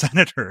 separate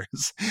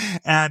senators.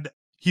 And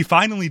he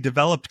finally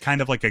developed kind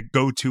of like a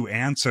go-to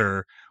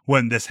answer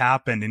when this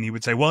happened. And he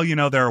would say, well,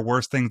 there are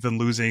worse things than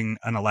losing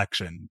an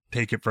election.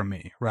 Take it from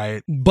me,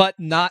 right? But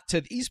not to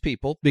these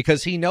people,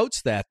 because he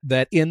notes that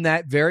in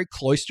that very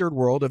cloistered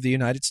world of the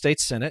United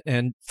States Senate,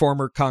 and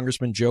former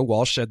Congressman Joe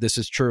Walsh said this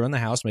is true in the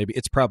House, maybe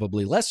it's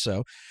probably less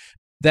so,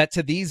 that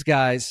to these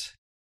guys,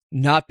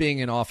 not being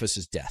in office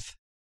is death.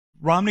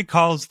 Romney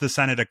calls the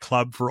Senate a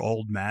club for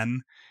old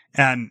men.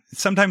 And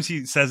sometimes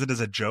he says it as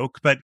a joke,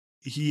 but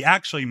he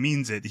actually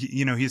means it.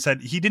 He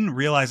said he didn't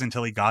realize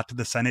until he got to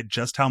the Senate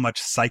just how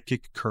much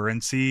psychic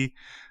currency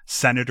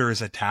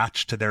senators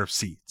attach to their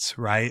seats,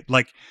 right?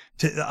 Like,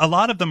 a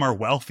lot of them are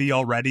wealthy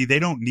already. They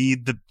don't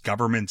need the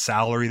government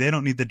salary. They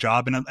don't need the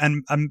job.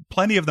 And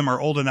plenty of them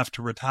are old enough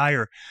to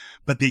retire,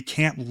 but they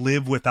can't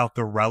live without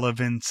the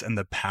relevance and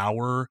the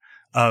power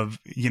of,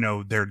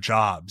 their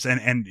jobs.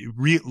 And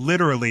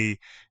literally,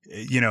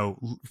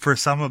 for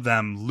some of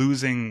them,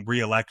 losing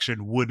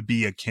re-election would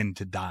be akin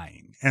to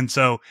dying. And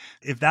so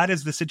if that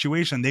is the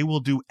situation, they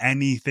will do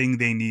anything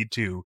they need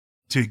to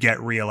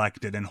get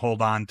reelected and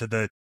hold on to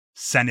the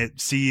Senate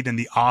seat and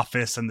the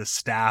office and the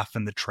staff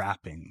and the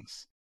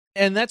trappings.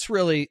 And that's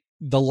really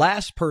the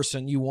last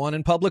person you want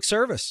in public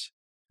service,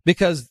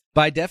 because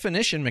by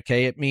definition,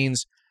 McKay, it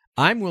means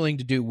I'm willing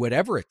to do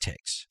whatever it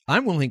takes.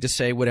 I'm willing to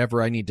say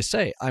whatever I need to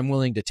say. I'm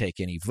willing to take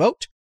any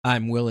vote.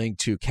 I'm willing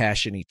to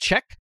cash any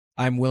check.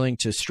 I'm willing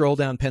to stroll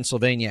down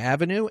Pennsylvania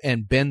Avenue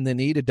and bend the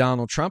knee to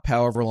Donald Trump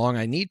however long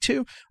I need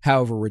to,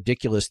 however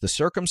ridiculous the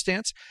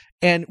circumstance.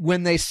 And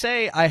when they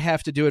say I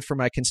have to do it for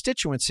my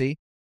constituency,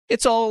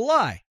 it's all a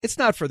lie. It's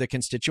not for the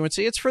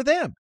constituency. It's for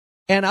them.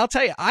 And I'll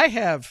tell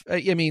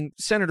you,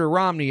 Senator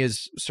Romney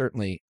is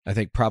certainly, I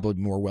think,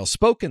 probably more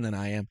well-spoken than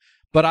I am.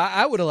 But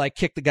I would have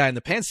kicked the guy in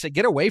the pants and said,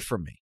 get away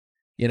from me.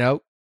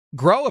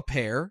 Grow a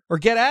pair or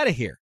get out of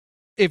here.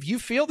 If you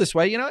feel this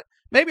way,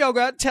 maybe I'll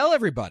go out and tell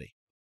everybody.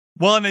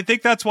 Well, and I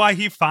think that's why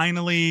he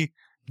finally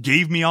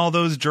gave me all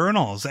those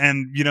journals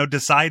and,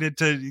 decided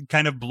to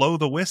kind of blow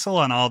the whistle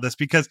on all this,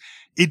 because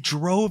it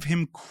drove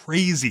him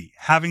crazy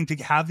having to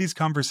have these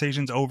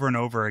conversations over and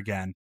over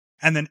again.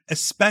 And then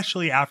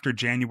especially after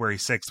January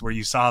 6th, where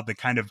you saw the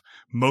kind of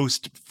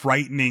most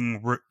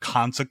frightening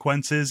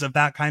consequences of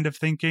that kind of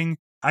thinking,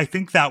 I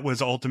think that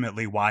was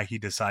ultimately why he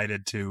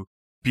decided to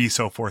be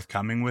so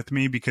forthcoming with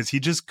me, because he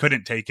just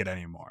couldn't take it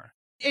anymore.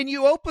 And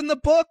you open the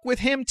book with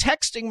him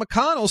texting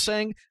McConnell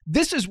saying,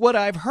 this is what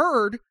I've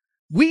heard.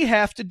 We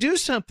have to do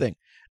something.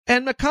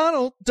 And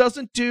McConnell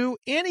doesn't do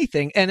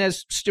anything. And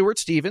as Stuart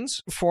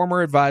Stevens,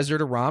 former advisor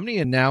to Romney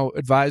and now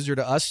advisor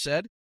to us,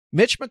 said,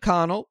 Mitch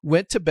McConnell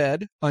went to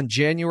bed on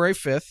January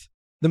 5th,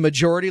 the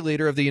majority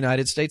leader of the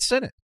United States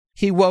Senate.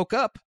 He woke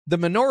up the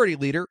minority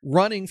leader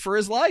running for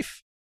his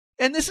life.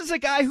 And this is a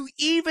guy who,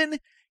 even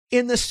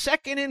in the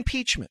second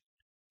impeachment,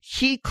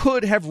 he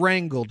could have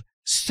wrangled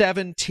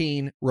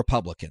 17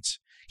 Republicans.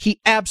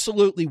 He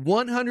absolutely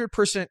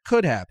 100%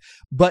 could have.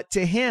 But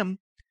to him,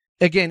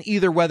 again,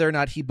 either whether or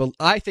not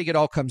I think it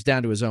all comes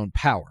down to his own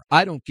power.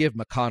 I don't give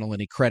McConnell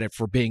any credit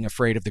for being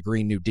afraid of the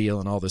Green New Deal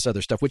and all this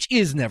other stuff, which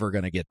is never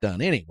going to get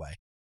done anyway.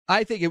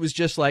 I think it was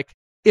just like,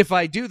 if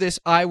I do this,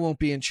 I won't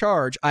be in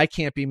charge. I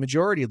can't be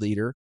majority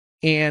leader.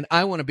 And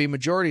I want to be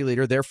majority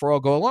leader, therefore I'll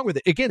go along with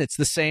it. Again, it's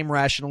the same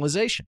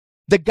rationalization.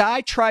 The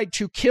guy tried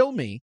to kill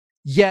me,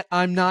 yet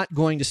I'm not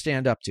going to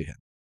stand up to him.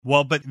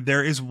 Well, but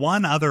there is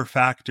one other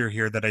factor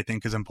here that I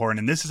think is important,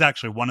 and this is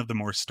actually one of the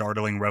more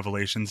startling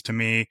revelations to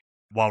me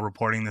while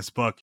reporting this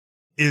book,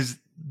 is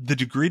the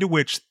degree to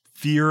which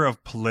fear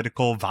of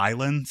political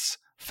violence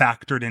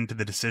factored into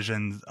the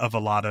decisions of a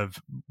lot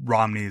of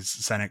Romney's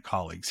Senate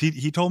colleagues.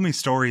 He told me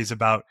stories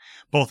about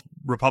both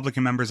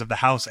Republican members of the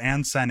House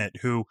and Senate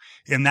who,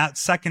 in that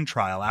second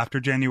trial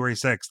after January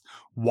 6th,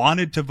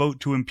 wanted to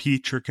vote to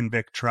impeach or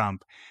convict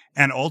Trump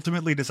and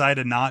ultimately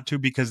decided not to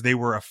because they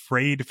were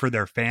afraid for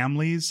their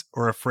families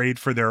or afraid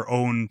for their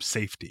own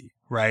safety,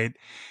 right?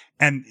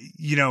 And,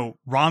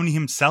 Romney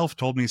himself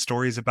told me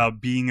stories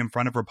about being in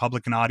front of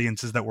Republican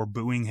audiences that were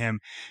booing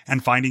him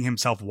and finding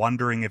himself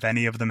wondering if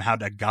any of them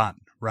had a gun,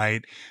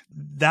 right?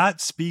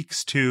 That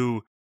speaks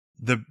to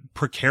the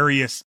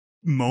precarious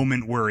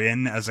moment we're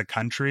in as a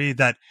country,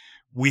 that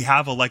we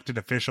have elected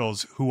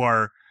officials who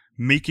are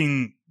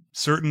making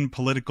certain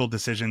political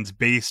decisions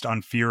based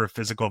on fear of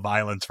physical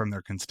violence from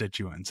their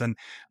constituents. And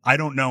I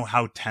don't know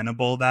how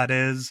tenable that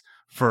is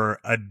for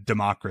a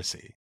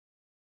democracy.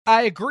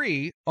 I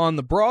agree on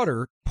the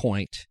broader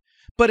point,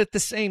 but at the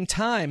same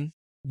time,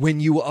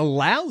 when you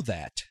allow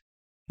that,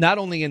 not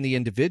only in the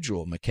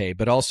individual, McKay,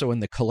 but also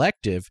in the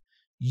collective,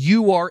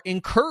 you are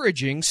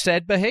encouraging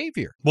said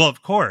behavior. Well,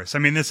 of course. I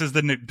mean, this is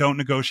the don't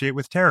negotiate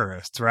with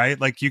terrorists, right?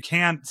 Like, you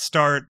can't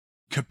start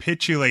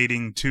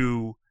capitulating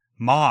to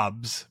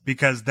mobs,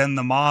 because then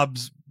the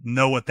mobs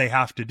know what they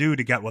have to do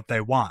to get what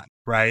they want,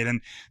 right?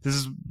 And this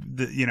is,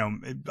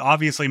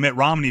 obviously Mitt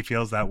Romney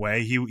feels that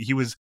way. He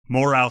was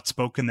more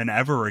outspoken than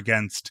ever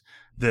against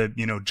the,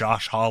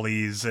 Josh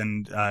Hawleys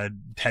and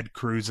Ted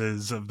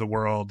Cruz's of the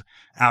world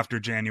after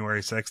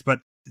January 6th. But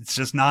it's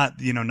just not,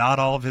 not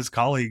all of his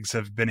colleagues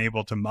have been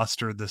able to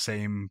muster the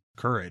same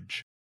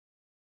courage.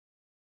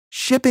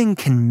 Shipping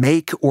can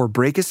make or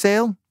break a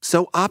sale,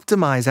 so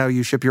optimize how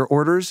you ship your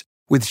orders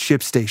with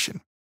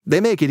ShipStation. They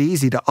make it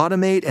easy to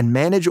automate and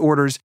manage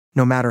orders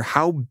no matter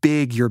how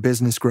big your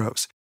business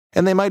grows.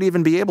 And they might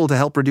even be able to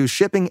help reduce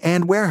shipping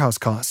and warehouse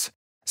costs.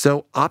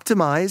 So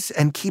optimize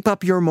and keep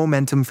up your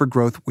momentum for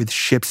growth with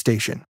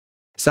ShipStation.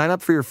 Sign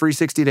up for your free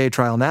 60-day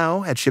trial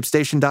now at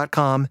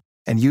ShipStation.com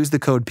and use the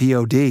code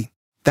POD.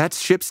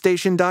 That's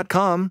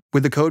ShipStation.com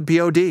with the code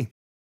POD.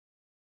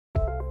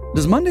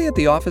 Does Monday at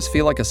the office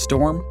feel like a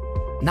storm?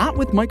 Not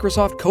with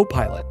Microsoft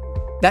Copilot.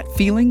 That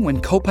feeling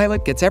when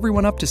Copilot gets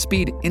everyone up to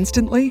speed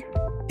instantly?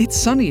 It's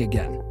sunny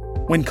again.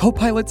 When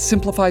Copilot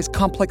simplifies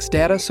complex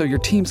data so your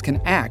teams can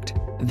act,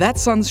 that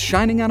sun's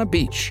shining on a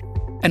beach.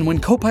 And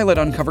when Copilot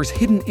uncovers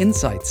hidden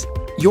insights,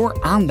 you're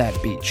on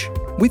that beach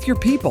with your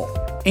people,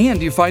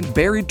 and you find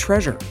buried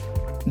treasure.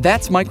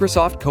 That's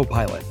Microsoft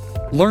Copilot.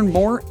 Learn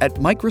more at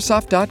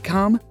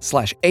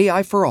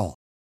Microsoft.com/AI for all.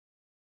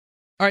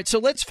 All right, so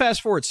let's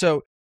fast forward.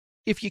 So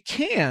if you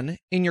can,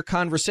 in your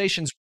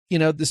conversations,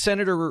 the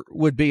senator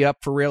would be up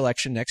for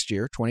re-election next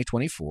year,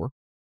 2024.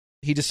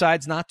 He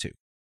decides not to.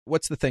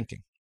 What's the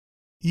thinking?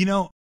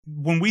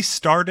 When we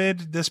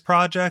started this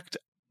project,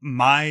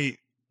 my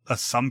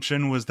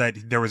assumption was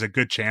that there was a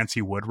good chance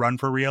he would run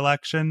for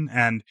re-election,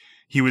 and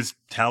he was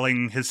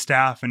telling his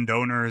staff and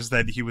donors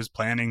that he was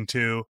planning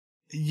to.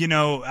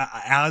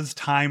 As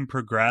time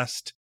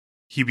progressed,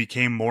 he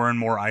became more and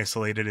more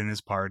isolated in his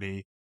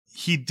party.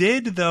 He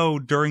did, though,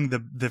 during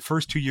the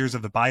first 2 years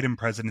of the Biden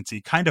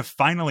presidency, kind of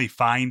finally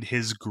find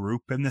his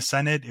group in the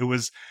Senate. It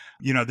was,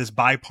 this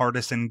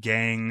bipartisan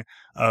gang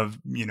of,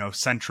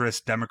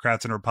 centrist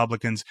Democrats and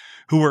Republicans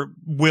who were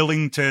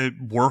willing to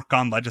work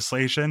on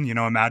legislation.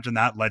 Imagine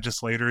that,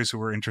 legislators who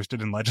were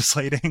interested in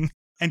legislating.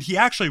 And he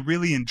actually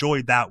really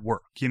enjoyed that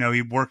work.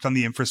 He worked on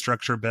the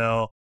infrastructure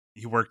bill.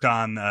 He worked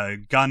on a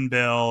gun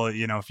bill,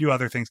 a few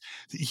other things.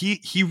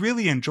 He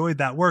really enjoyed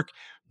that work.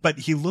 But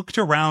he looked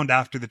around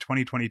after the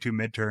 2022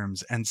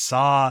 midterms and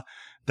saw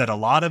that a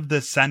lot of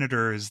the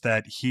senators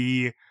that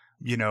he,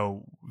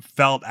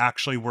 felt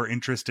actually were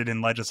interested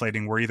in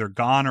legislating were either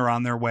gone or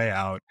on their way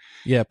out.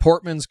 Yeah,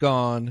 Portman's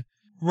gone.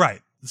 Right.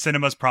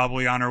 Cinema's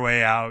probably on her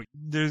way out.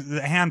 There's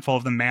a handful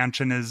of them.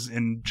 Manchin is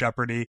in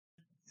jeopardy.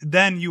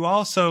 Then you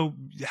also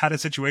had a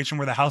situation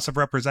where the House of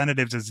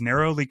Representatives is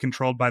narrowly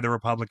controlled by the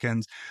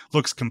Republicans,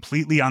 looks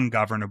completely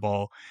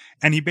ungovernable.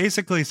 And he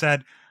basically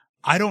said,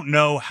 I don't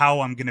know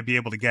how I'm going to be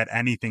able to get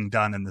anything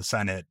done in the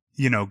Senate,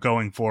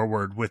 going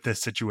forward with this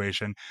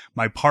situation.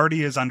 My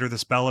party is under the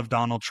spell of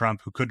Donald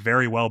Trump, who could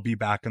very well be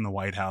back in the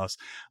White House.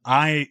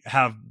 I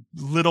have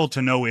little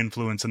to no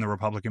influence in the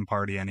Republican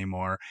Party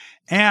anymore.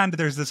 And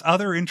there's this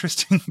other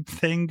interesting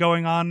thing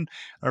going on.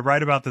 I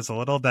write about this a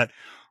little, that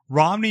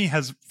Romney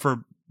has,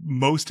 for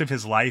most of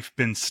his life,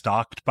 been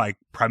stalked by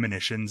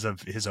premonitions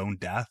of his own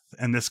death.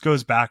 And this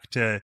goes back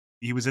to,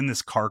 he was in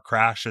this car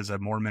crash as a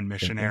Mormon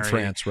missionary in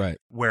France, right,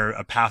 where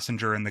a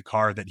passenger in the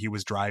car that he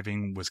was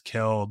driving was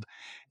killed.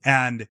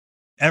 And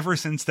ever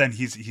since then,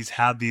 he's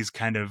had these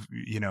kind of,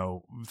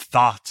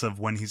 thoughts of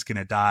when he's going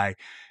to die,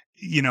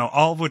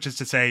 all of which is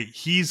to say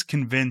he's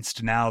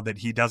convinced now that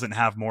he doesn't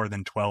have more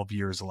than 12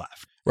 years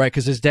left. Right,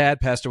 because his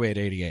dad passed away at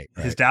 88.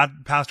 Right? His dad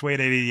passed away at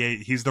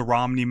 88. He's the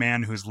Romney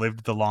man who's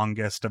lived the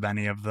longest of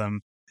any of them.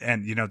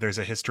 And, there's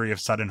a history of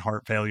sudden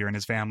heart failure in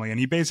his family.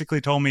 And he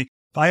basically told me,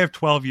 if I have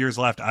 12 years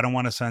left, I don't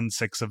want to send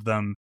 6 of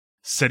them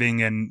sitting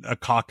in a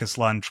caucus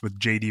lunch with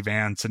J.D.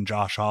 Vance and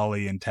Josh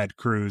Hawley and Ted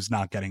Cruz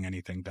not getting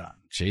anything done.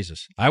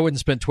 Jesus, I wouldn't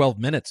spend 12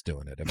 minutes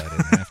doing it if I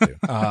didn't have to.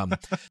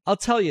 I'll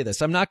tell you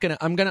this. I'm not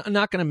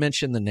gonna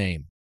mention the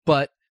name,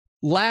 but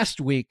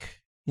last week,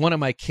 one of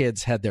my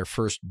kids had their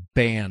first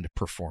band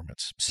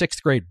performance,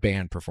 6th grade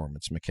band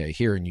performance, McKay,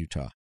 here in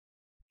Utah.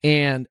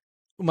 And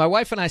my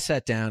wife and I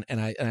sat down and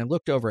I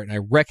looked over it and I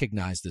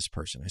recognized this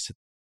person. I said,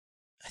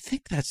 I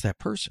think that's that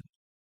person.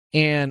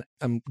 And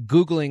I'm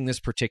Googling this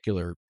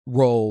particular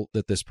role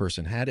that this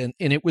person had, and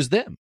it was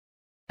them.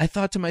 I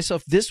thought to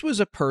myself, this was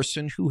a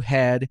person who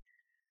had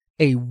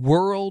a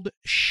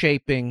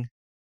world-shaping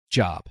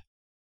job,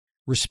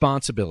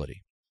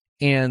 responsibility,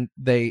 and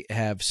they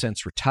have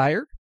since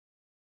retired.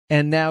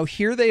 And now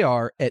here they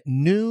are at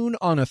noon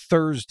on a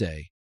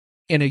Thursday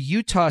in a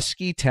Utah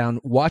ski town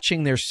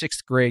watching their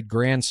 6th grade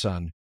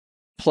grandson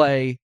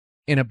play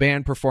in a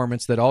band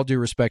performance that, all due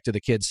respect to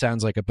the kids,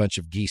 sounds like a bunch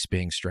of geese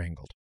being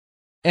strangled.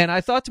 And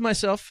I thought to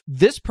myself,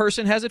 this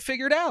person has it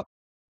figured out,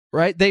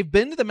 right? They've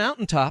been to the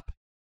mountaintop,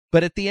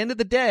 but at the end of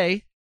the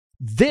day,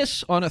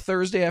 this on a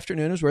Thursday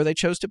afternoon is where they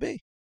chose to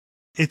be.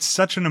 It's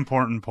such an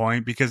important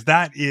point because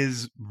that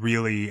is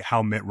really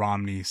how Mitt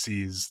Romney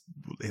sees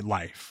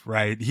life,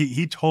 right?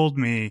 He told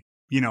me,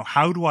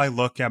 how do I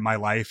look at my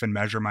life and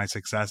measure my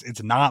success?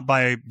 It's not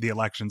by the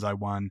elections I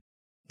won.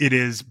 It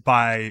is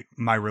by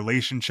my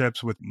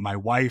relationships with my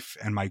wife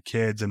and my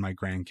kids and my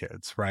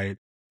grandkids, right?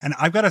 And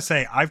I've got to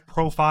say, I've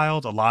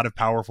profiled a lot of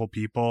powerful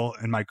people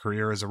in my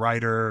career as a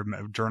writer,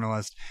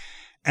 journalist,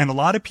 and a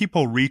lot of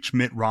people reach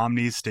Mitt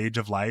Romney's stage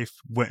of life,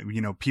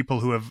 people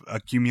who have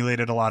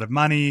accumulated a lot of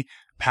money,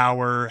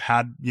 power,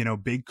 had,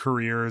 big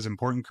careers,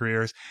 important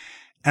careers,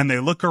 and they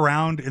look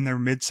around in their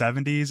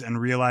mid-70s and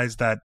realize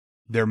that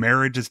their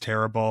marriage is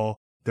terrible,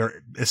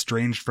 they're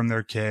estranged from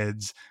their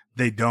kids,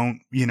 they don't,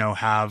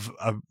 have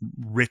a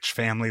rich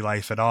family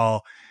life at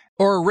all.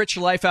 Or a rich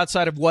life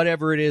outside of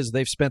whatever it is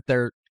they've spent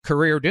their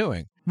career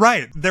doing.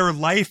 Right. Their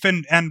life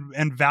and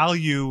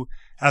value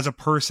as a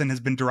person has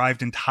been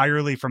derived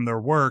entirely from their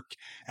work,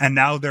 and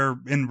now they're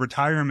in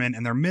retirement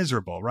and they're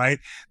miserable, right?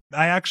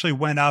 I actually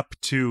went up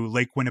to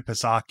Lake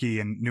Winnipesaukee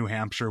in New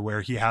Hampshire,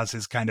 where he has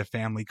his kind of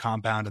family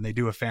compound, and they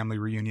do a family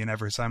reunion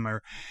every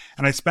summer.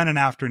 And I spent an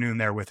afternoon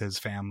there with his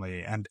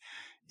family. And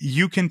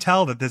you can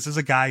tell that this is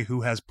a guy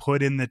who has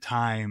put in the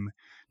time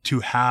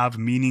to have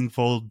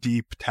meaningful,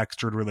 deep,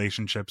 textured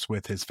relationships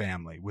with his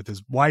family, with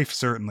his wife,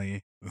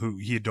 certainly, who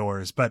he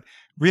adores, but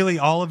really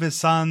all of his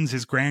sons,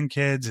 his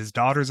grandkids, his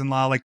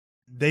daughters-in-law, like,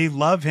 they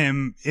love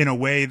him in a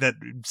way that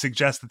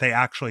suggests that they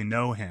actually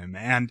know him.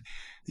 And,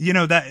 you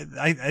know,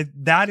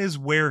 that is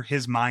where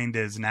his mind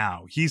is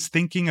now. He's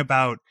thinking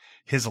about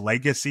his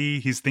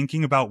legacy. He's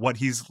thinking about what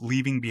he's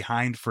leaving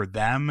behind for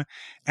them,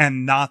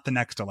 and not the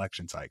next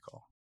election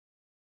cycle.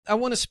 I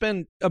want to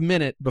spend a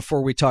minute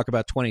before we talk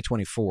about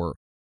 2024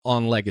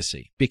 on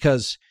legacy,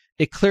 because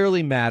it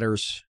clearly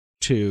matters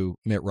to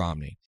Mitt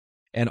Romney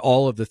and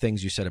all of the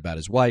things you said about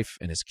his wife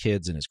and his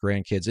kids and his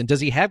grandkids. And does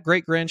he have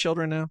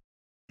great-grandchildren now?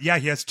 Yeah,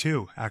 he has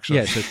 2, actually.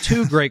 Yeah, so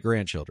 2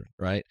 great-grandchildren,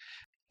 right?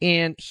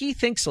 And he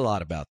thinks a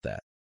lot about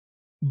that.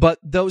 But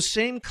those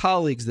same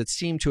colleagues that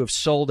seem to have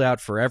sold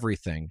out for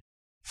everything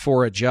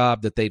for a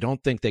job that they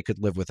don't think they could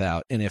live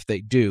without, and if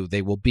they do,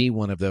 they will be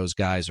one of those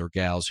guys or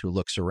gals who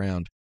looks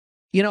around.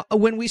 You know,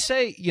 when we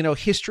say, you know,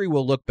 history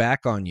will look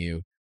back on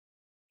you,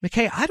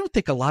 McKay, I don't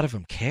think a lot of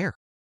them care.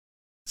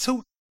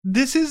 So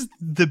this is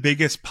the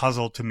biggest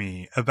puzzle to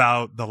me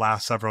about the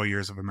last several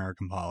years of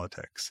American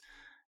politics.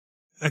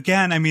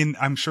 Again, I mean,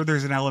 I'm sure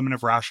there's an element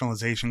of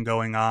rationalization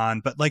going on,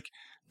 but like,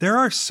 there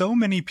are so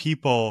many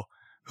people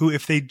who,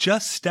 if they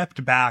just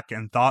stepped back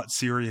and thought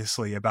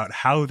seriously about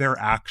how their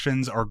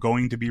actions are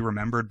going to be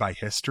remembered by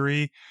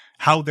history,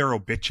 how their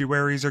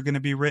obituaries are going to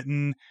be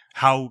written,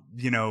 how,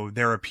 you know,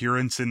 their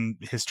appearance in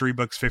history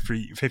books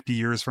 50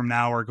 years from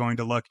now are going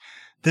to look,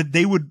 that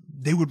they would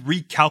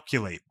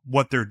recalculate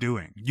what they're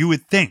doing. You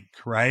would think,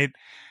 right?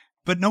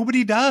 But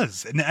nobody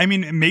does. And I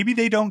mean, maybe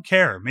they don't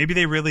care. Maybe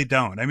they really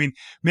don't. I mean,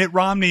 Mitt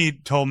Romney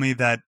told me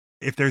that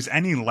if there's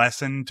any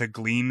lesson to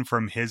glean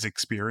from his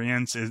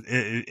experience,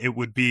 it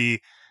would be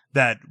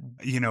that,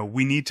 you know,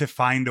 we need to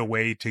find a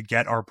way to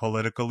get our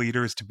political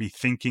leaders to be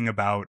thinking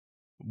about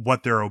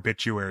what their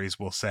obituaries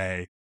will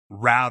say,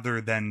 rather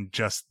than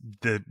just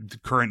the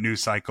current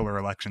news cycle or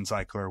election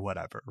cycle or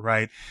whatever,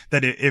 right?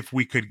 That if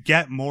we could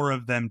get more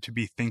of them to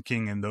be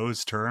thinking in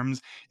those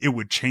terms, it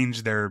would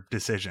change their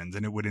decisions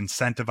and it would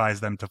incentivize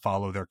them to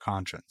follow their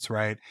conscience,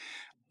 right?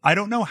 I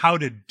don't know how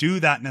to do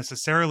that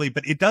necessarily,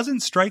 but it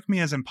doesn't strike me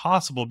as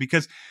impossible,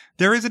 because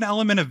there is an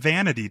element of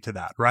vanity to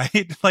that,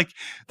 right? like,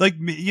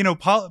 you know,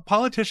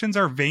 politicians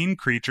are vain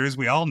creatures.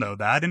 We all know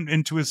that.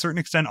 And to a certain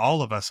extent,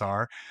 all of us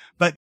are.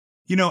 But,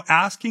 you know,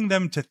 asking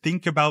them to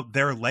think about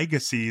their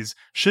legacies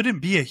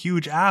shouldn't be a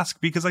huge ask,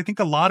 because I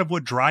think a lot of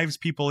what drives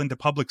people into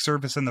public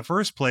service in the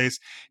first place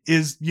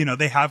is, you know,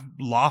 they have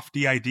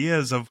lofty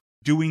ideas of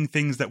doing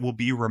things that will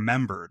be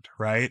remembered,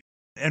 right?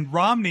 And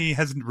Romney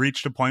has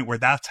reached a point where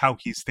that's how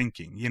he's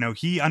thinking. You know,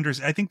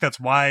 I think that's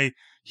why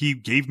he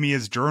gave me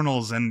his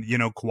journals and, you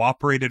know,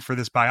 cooperated for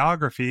this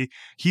biography.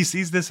 He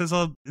sees this as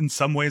in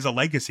some ways, a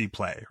legacy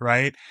play,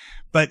 right?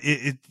 But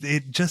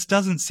it just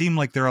doesn't seem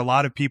like there are a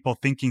lot of people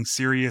thinking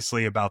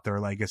seriously about their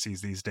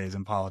legacies these days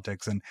in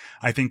politics. And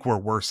I think we're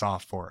worse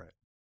off for it.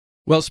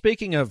 Well,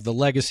 speaking of the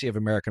legacy of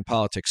American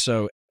politics,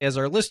 so as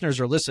our listeners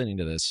are listening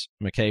to this,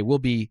 McKay, we'll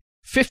be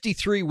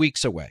 53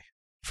 weeks away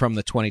from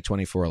the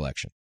 2024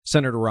 election.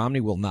 Senator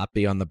Romney will not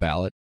be on the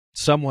ballot.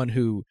 Someone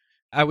who,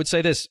 I would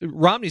say this,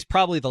 Romney's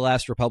probably the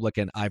last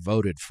Republican I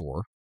voted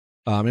for,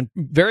 and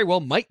very well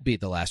might be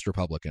the last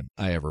Republican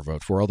I ever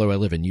vote for, although I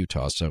live in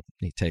Utah, so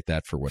you take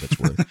that for what it's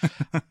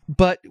worth.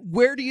 But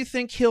where do you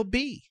think he'll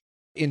be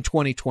in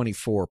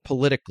 2024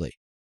 politically?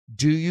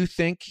 Do you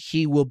think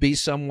he will be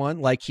someone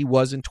like he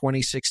was in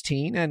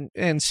 2016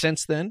 and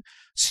since then,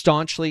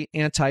 staunchly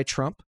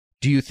anti-Trump?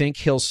 Do you think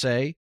he'll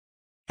say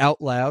out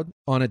loud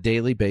on a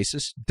daily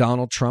basis,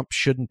 Donald Trump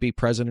shouldn't be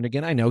president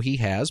again? I know he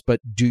has,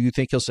 but do you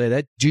think he'll say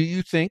that? Do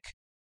you think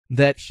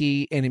that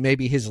he, and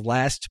maybe his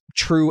last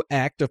true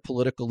act of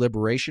political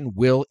liberation,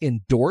 will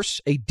endorse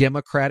a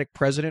Democratic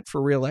president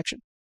for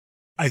re-election?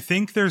 I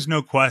think there's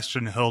no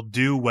question he'll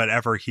do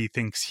whatever he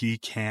thinks he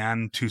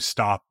can to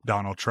stop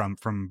Donald Trump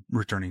from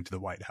returning to the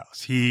White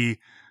House. He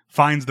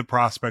finds the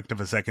prospect of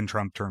a second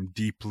Trump term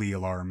deeply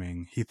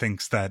alarming. He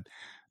thinks that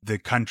the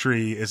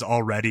country is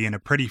already in a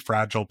pretty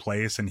fragile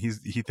place, and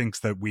he thinks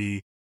that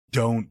we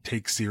don't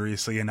take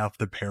seriously enough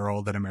the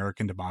peril that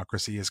American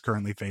democracy is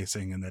currently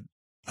facing, and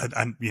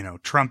that, you know,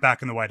 Trump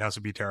back in the White House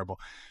would be terrible.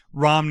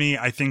 Romney,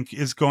 I think,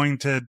 is going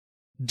to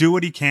do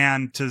what he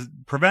can to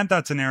prevent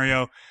that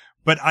scenario.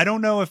 But I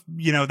don't know if,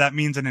 that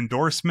means an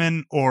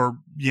endorsement or,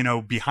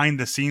 behind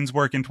the scenes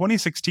work. In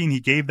 2016,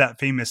 he gave that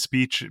famous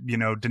speech,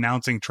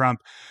 denouncing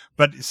Trump.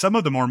 But some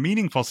of the more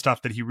meaningful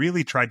stuff that he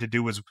really tried to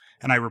do was,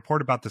 and I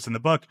report about this in the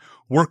book,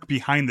 work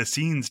behind the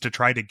scenes to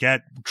try to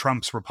get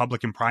Trump's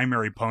Republican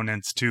primary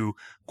opponents to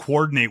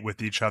coordinate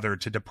with each other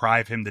to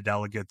deprive him the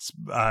delegates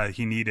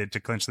he needed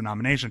to clinch the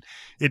nomination.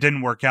 It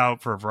didn't work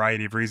out for a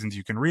variety of reasons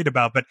you can read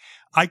about, but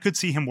I could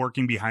see him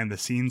working behind the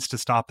scenes to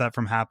stop that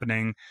from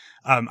happening.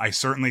 I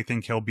certainly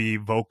think he'll be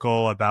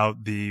vocal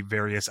about the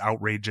various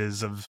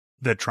outrages of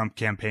the Trump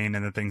campaign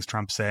and the things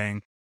Trump's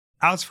saying.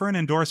 As for an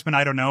endorsement,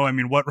 I don't know. I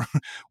mean, what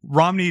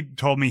Romney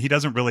told me, he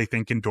doesn't really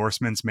think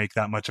endorsements make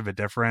that much of a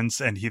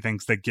difference. And he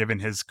thinks that given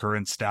his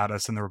current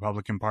status in the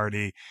Republican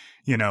Party,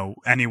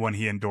 anyone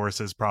he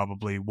endorses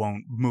probably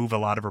won't move a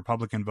lot of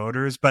Republican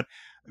voters. But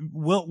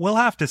we'll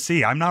have to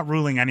see. I'm not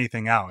ruling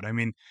anything out. I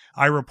mean,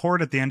 I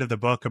report at the end of the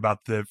book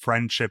about the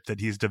friendship that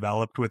he's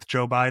developed with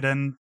Joe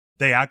Biden.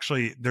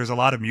 There's a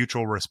lot of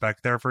mutual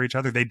respect there for each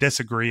other. They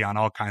disagree on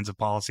all kinds of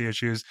policy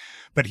issues,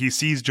 but he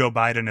sees Joe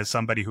Biden as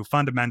somebody who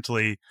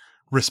fundamentally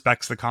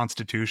respects the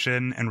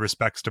Constitution and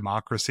respects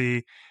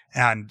democracy.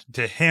 And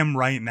to him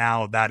right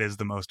now, that is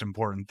the most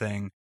important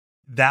thing.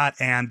 That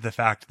and the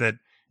fact that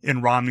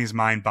in Romney's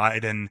mind,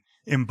 Biden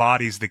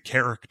embodies the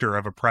character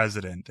of a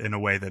president in a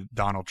way that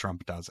Donald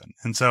Trump doesn't.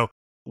 And so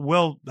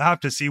we'll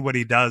have to see what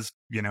he does,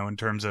 in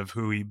terms of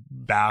who he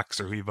backs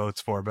or who he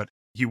votes for, but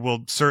he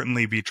will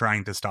certainly be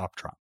trying to stop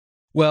Trump.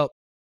 Well,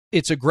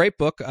 it's a great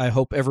book. I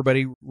hope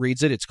everybody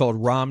reads it. It's called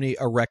Romney,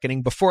 A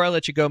Reckoning. Before I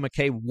let you go,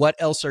 McKay, what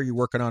else are you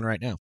working on right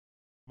now?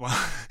 Well,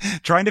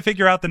 trying to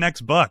figure out the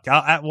next book.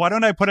 Why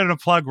don't I put in a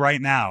plug right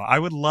now? I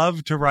would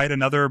love to write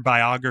another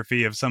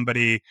biography of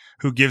somebody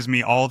who gives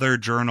me all their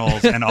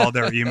journals and all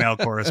their email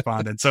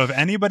correspondence. So if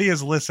anybody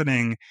is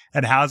listening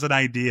and has an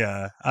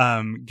idea,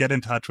 get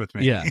in touch with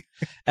me. Yeah,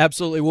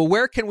 absolutely. Well,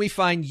 where can we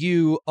find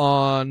you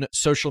on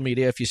social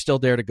media, if you still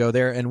dare to go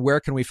there, and where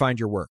can we find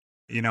your work?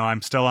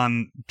 I'm still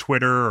on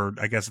Twitter, or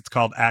I guess it's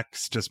called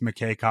X, just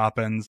McKay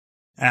Coppins.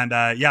 And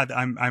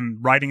I'm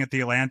writing at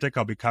The Atlantic.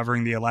 I'll be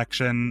covering the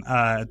election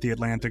at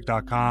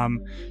theatlantic.com.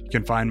 You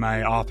can find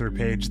my author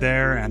page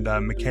there, and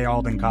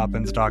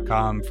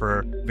McKayAldenCoppins.com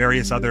for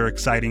various other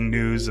exciting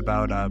news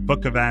about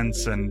book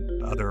events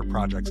and other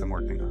projects I'm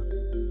working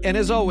on. And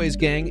as always,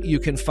 gang, you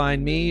can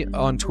find me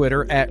on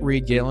Twitter at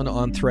Reed Galen,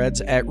 on Threads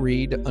at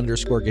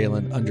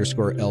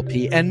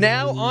Reed_Galen_LP. And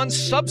now on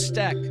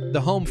Substack,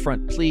 the home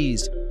front.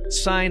 Please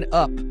sign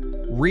up.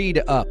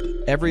 Read up.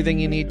 Everything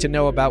you need to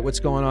know about what's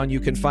going on, you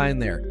can find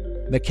there.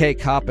 McKay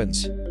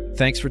Coppins,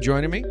 thanks for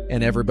joining me,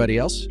 and everybody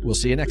else, we'll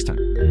see you next time.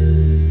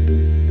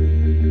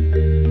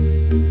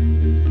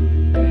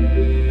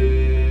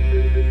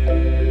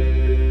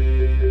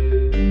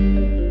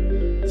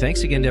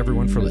 Thanks again to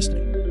everyone for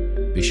listening.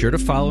 Be sure to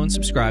follow and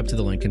subscribe to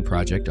The Lincoln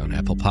Project on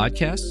Apple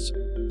Podcasts,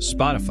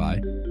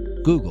 Spotify,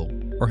 Google,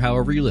 or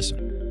however you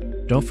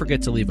listen. Don't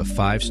forget to leave a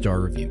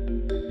 5-star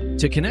review.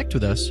 To connect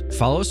with us,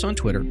 follow us on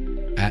Twitter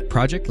at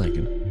Project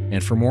Lincoln,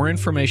 and for more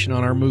information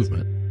on our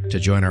movement, to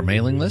join our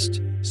mailing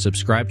list,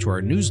 subscribe to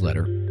our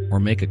newsletter, or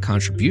make a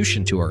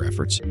contribution to our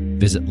efforts,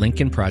 visit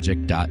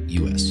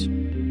lincolnproject.us.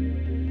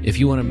 If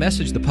you want to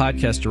message the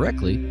podcast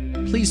directly,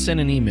 please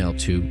send an email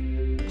to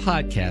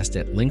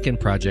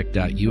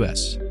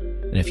podcast@lincolnproject.us.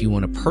 And if you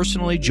want to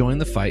personally join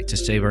the fight to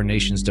save our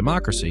nation's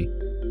democracy,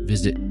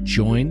 visit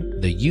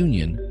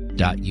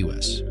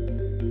jointheunion.us.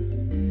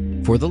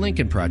 For the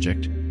Lincoln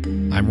Project,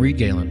 I'm Reed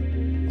Galen.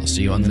 I'll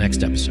see you on the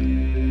next episode.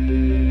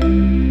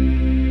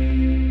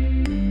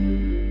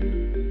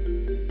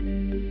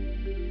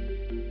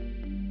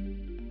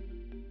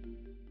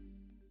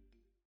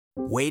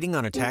 Waiting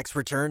on a tax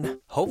return?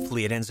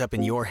 Hopefully it ends up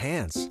in your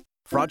hands.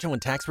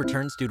 Fraudulent tax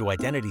returns due to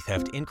identity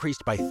theft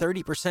increased by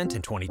 30%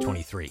 in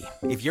 2023.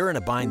 If you're in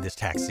a bind this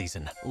tax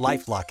season,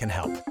 LifeLock can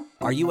help.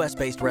 Our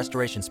U.S.-based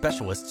restoration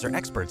specialists are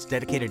experts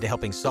dedicated to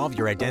helping solve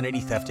your identity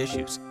theft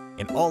issues.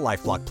 And all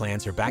LifeLock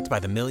plans are backed by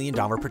the $1 Million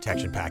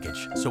Protection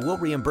Package. So we'll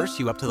reimburse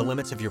you up to the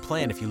limits of your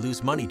plan if you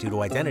lose money due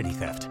to identity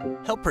theft.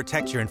 Help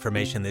protect your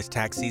information this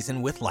tax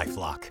season with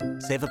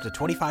LifeLock. Save up to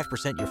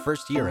 25% your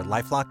first year at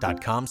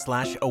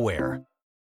LifeLock.com/aware.